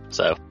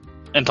 so,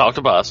 and talked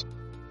to Boss.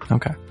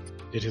 Okay.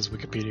 Did his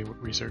Wikipedia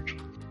research.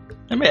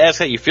 Let me ask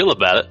how you feel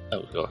about it.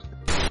 Oh, go on.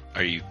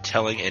 Are you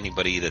telling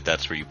anybody that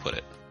that's where you put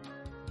it?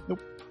 Nope.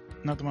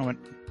 Not at the moment.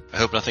 I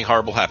hope nothing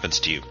horrible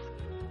happens to you.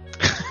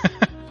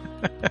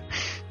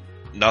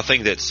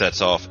 Nothing that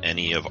sets off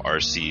any of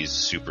RC's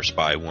super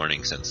spy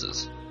warning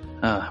senses.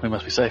 We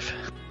must be safe.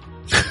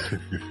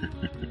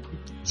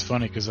 It's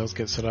funny because those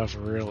get set off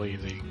real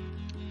easy.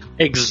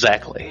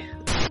 Exactly.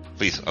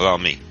 Please allow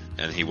me.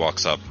 And he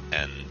walks up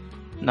and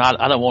No,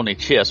 I don't want any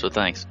chips, but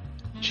thanks.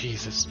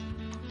 Jesus.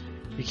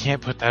 You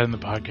can't put that in the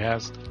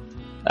podcast.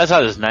 That's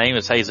not his name.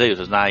 It's Jesus.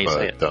 It's not how you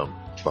say it.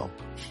 Bum.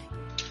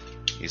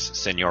 he's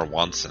Senor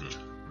Watson.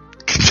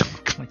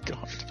 Oh my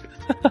god.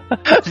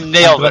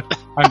 Nailed it.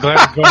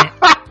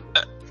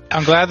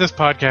 I'm glad this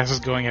podcast is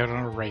going out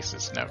on a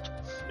racist note.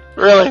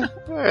 Really?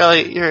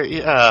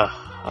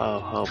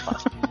 Oh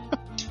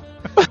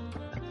my.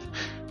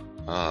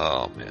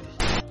 Oh, man.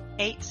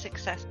 8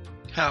 success.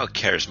 How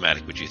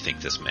charismatic would you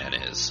think this man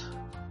is?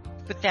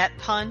 With that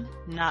pun,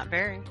 not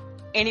very.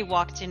 And he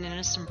walked in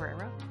a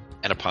sombrero.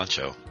 And a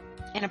poncho.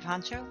 And a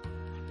poncho.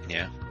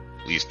 Yeah.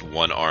 At least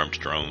one armed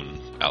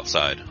drone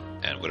outside.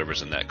 And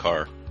whatever's in that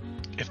car.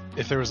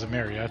 If there was a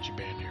mariachi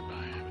band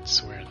nearby, I would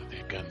swear that they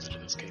had guns into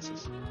those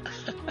cases.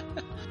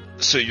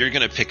 So you're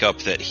going to pick up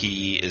that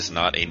he is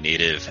not a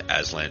native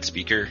Aslan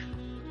speaker?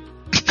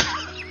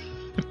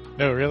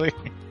 No, really?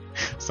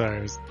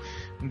 Sorry,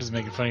 I'm just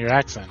making fun of your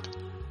accent.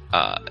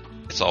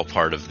 It's all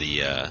part of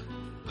the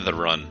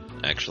run,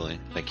 actually.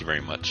 Thank you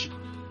very much.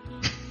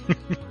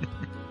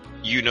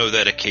 You know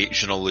that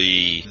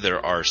occasionally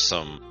there are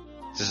some...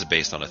 This is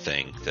based on a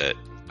thing that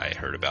I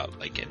heard about,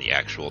 like in the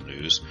actual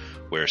news,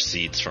 where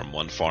seeds from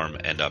one farm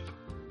end up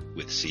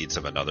with seeds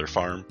of another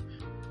farm,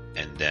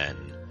 and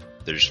then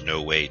there's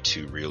no way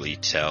to really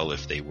tell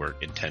if they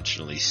weren't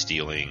intentionally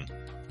stealing.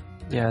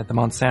 Yeah, the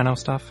Monsanto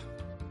stuff.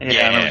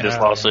 Yeah, I remember this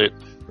lawsuit.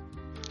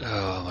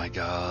 Oh my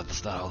god,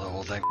 that's not the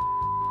whole thing.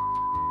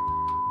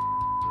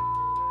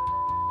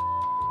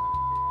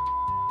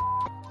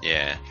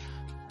 Yeah.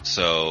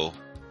 So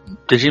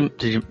Did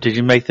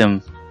you make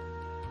them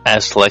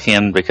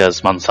Aztecian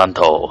because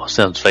Monsanto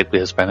sounds vaguely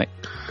Hispanic?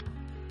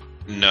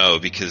 no,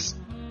 because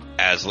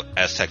as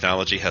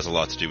technology has a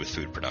lot to do with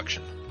food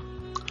production.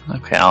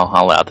 Okay, I'll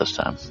allow it this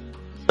time.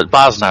 But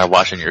Boz and I are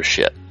watching your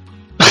shit.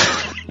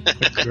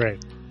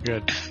 Great.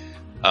 Good.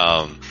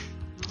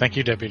 Thank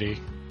you, Deputy.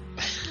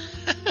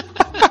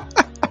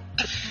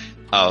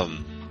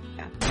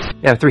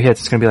 Yeah, 3 hits,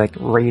 it's going to be like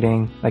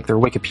rating, like their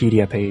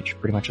Wikipedia page,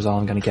 pretty much is all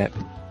I'm going to get.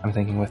 I'm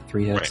thinking with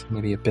 3 hits, Right.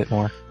 maybe a bit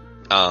more.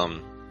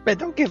 Man,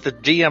 don't give the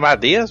GM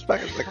ideas.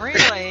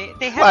 Really?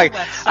 They have Like, a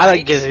website. I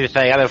didn't get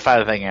anything. I didn't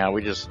find anything out.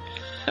 We just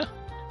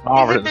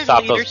offered to Isn't stop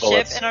there those leadership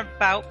bullets. and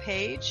about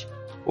page?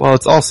 Well,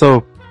 it's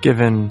also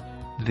given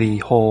the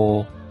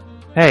whole,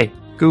 hey,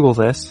 Google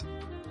this.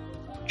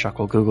 Chuck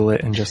will Google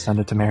it and just send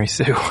it to Mary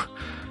Sue.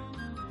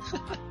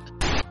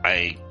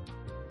 I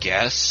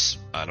guess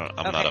I'm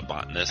not a Okay.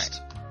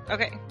 botanist.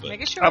 Okay, But-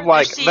 making sure. I'm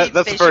like, Seeds,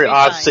 that's they a very should be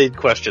odd fine. seed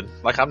question.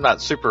 Like, I'm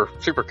not super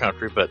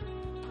country, but,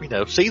 you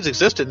know, seeds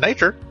exist in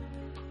nature.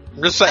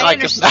 I'm just saying, I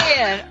like, it's not-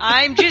 understand.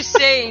 I'm just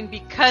saying,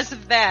 because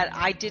of that,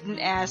 I didn't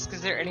ask,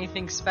 is there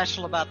anything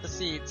special about the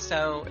seeds?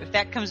 So, if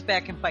that comes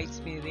back and bites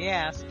me in the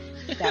ass,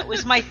 that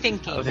was my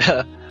thinking.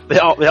 they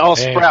all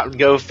Hey. sprout and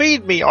go,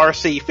 feed me,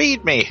 RC,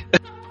 feed me.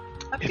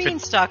 A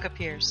beanstalk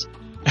appears.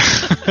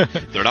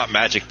 They're not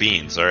magic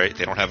beans, all right?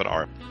 They don't have an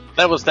arm.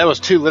 That was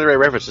 2 literary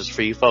references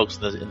for you folks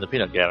in the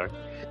peanut gallery.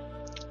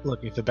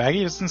 Look, if the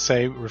baggie doesn't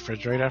say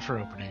refrigerate after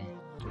opening,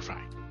 we're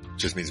fine.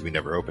 Just means we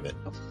never open it.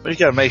 We just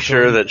gotta make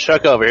sure that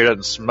Chuck over here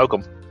doesn't smoke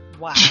them.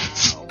 Wow.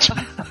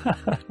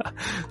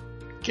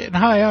 Getting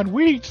high on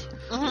wheat.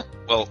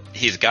 Well,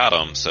 he's got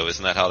them, so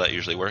isn't that how that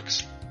usually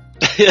works?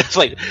 It's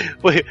like,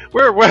 wait,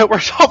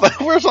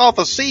 where's all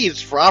the seeds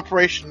for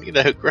Operation, you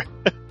know,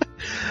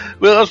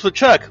 well, that's with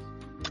Chuck.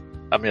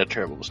 I made a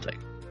terrible mistake.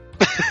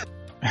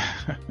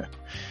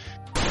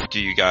 Do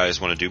you guys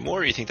want to do more,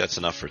 or you think that's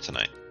enough for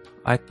tonight?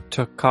 I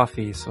took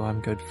coffee, so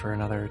I'm good for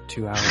another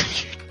 2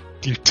 hours.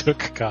 You took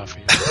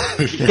coffee.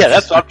 Yeah,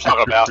 that's what I'm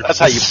talking about. That's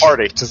how you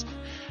party.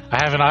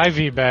 I have an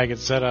IV bag.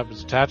 It's set up.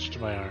 It's attached to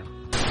my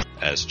arm.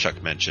 As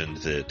Chuck mentioned,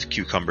 that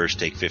cucumbers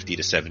take 50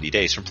 to 70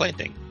 days from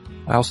planting.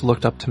 I also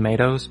looked up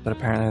tomatoes, but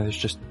apparently there's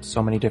just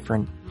so many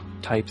different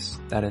types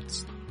that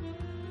it's,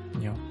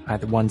 you know,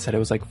 either one said it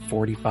was like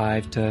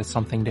 45 to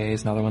something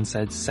days, another one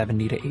said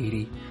 70 to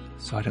 80,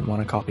 so I didn't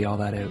want to copy all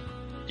that out.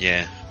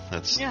 Yeah,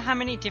 that's You know how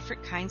many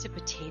different kinds of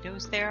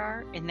potatoes there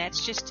are? And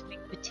that's just to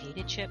make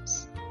potato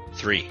chips?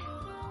 3.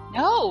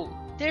 No!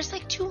 There's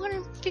like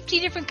 250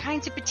 different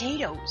kinds of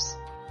potatoes.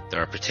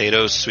 There are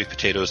potatoes, sweet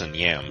potatoes, and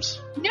yams.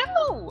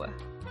 No!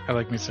 I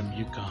like me some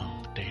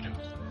Yukon potatoes.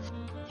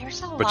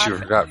 There's a lot But you of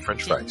forgot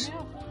French fries.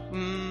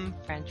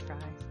 French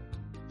fries.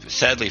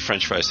 Sadly,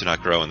 French fries do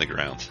not grow in the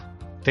ground.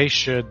 They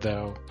should,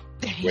 though.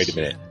 Wait a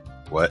minute.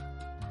 What?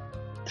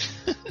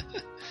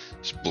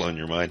 Just blowing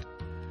your mind.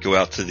 Go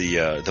out to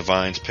the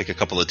vines, pick a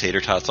couple of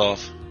tater tots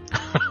off.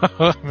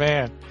 Oh,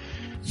 man.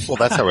 Well,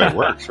 that's how it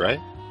works, right?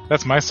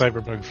 That's my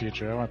cyberpunk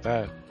future. I want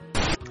that.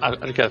 I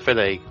just got fed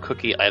a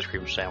cookie ice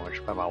cream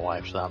sandwich by my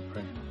wife, so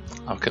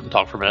I couldn't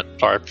talk for a minute.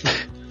 Sorry.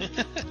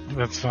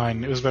 That's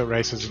fine. It was about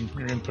races, and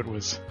your input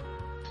was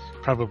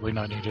probably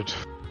not needed.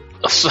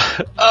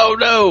 Oh,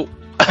 no!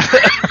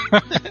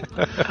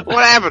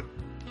 What happened?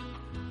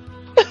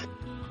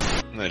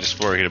 I just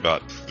worried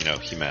about,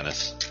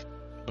 Humanus.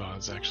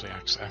 Bob's actually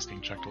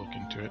asking Chuck to look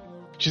into it.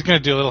 She's going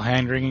to do a little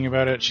hand-wringing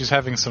about it. She's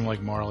having some,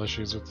 moral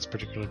issues with this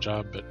particular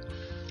job, but...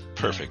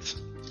 Perfect.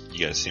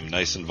 You guys seem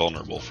nice and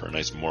vulnerable for a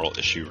nice moral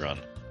issue run.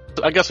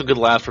 I got some good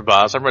lines for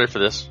Boz. I'm ready for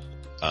this.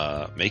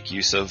 Make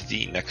use of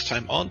the Next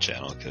Time On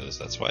channel, because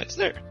that's why it's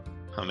there.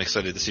 I'm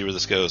excited to see where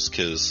this goes,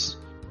 because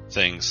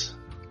things...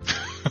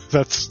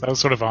 That was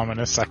sort of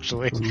ominous,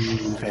 actually.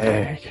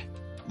 Vague.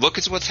 Look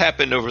at what's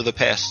happened over the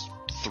past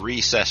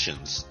 3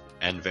 sessions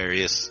and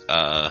various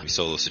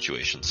solo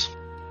situations.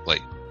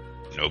 Like,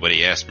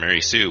 nobody asked Mary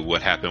Sue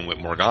what happened with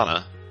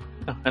Morgana.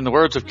 In the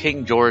words of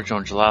King George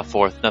on July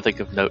 4th, nothing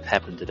of note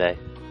happened today.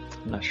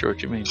 I'm not sure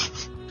what you mean.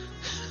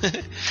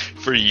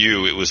 For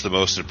you, it was the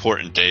most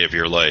important day of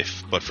your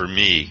life, but for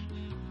me,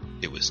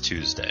 it was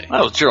Tuesday.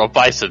 That was Gerald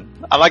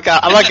Bison. I like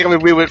it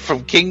when we went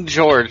from King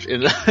George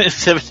in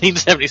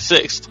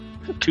 1776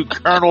 to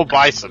Colonel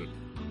Bison.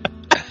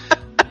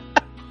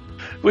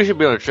 We should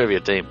be on a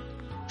trivia team.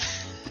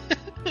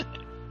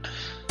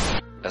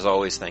 As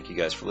always, thank you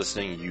guys for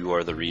listening. You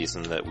are the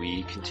reason that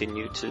we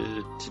continue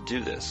to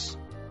do this.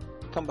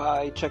 Come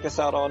by, check us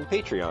out on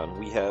Patreon.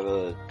 We have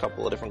a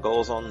couple of different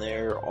goals on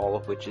there, all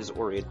of which is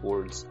oriented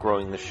towards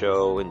growing the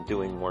show and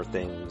doing more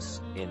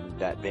things in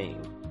that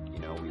vein.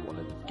 We want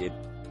to get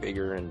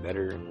bigger and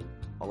better and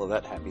all of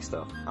that happy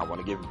stuff. I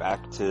want to give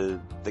back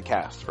to the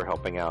cast for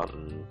helping out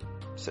and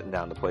sitting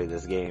down to play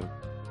this game.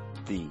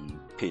 The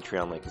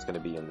Patreon link is going to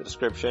be in the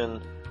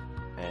description.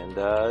 And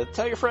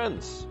tell your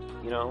friends.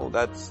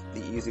 That's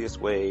the easiest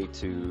way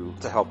to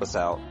help us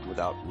out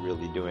without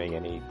really doing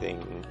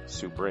anything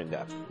super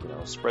in-depth.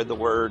 Spread the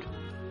word.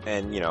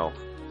 And,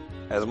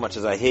 as much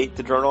as I hate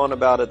to drone on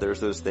about it, there's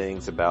those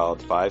things about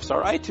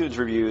 5-star iTunes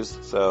reviews,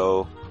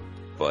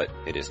 But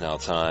it is now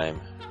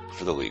time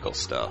for the legal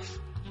stuff.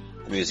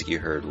 The music you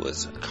heard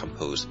was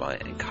composed by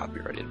and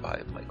copyrighted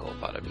by Michael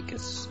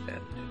Badamikas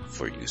and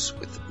for use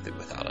with the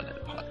Without a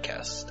Net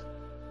podcast.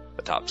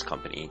 The Tops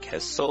Company Inc.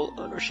 has sole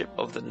ownership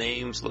of the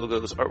names,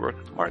 logos,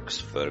 artwork, marks,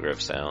 photograph,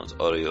 sounds,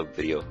 audio,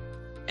 video,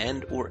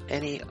 and or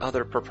any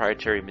other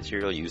proprietary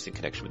material used in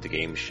connection with the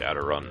game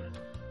Shadowrun.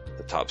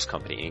 The Tops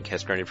Company Inc.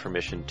 has granted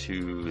permission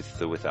to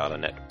the Without a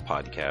Net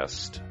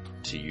podcast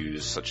to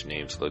use such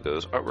names,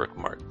 logos, artwork,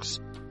 marks,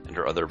 and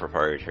or other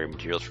proprietary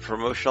materials for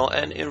promotional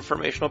and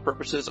informational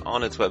purposes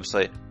on its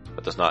website,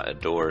 but does not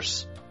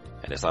endorse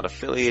and is not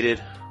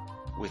affiliated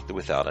with the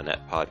Without a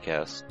Net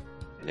podcast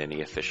in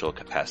any official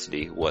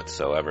capacity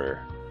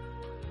whatsoever.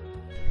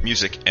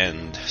 Music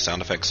and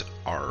sound effects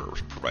are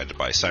provided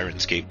by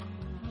Sirenscape,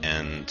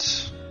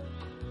 and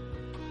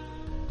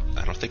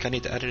I don't think I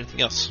need to add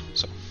anything else,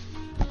 so...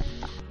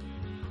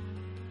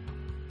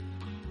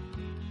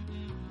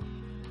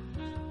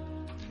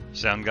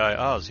 Sound Guy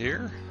Oz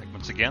here.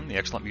 Once again, the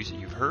excellent music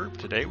you've heard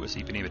today was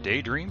Ipanema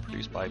Daydream,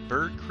 produced by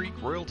Bird Creek,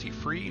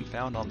 royalty-free, and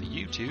found on the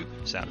YouTube.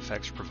 Sound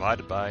effects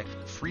provided by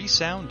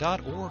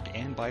freesound.org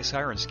and by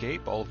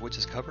Sirenscape, all of which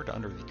is covered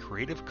under the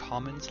Creative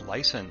Commons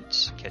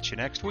license. Catch you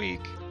next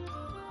week.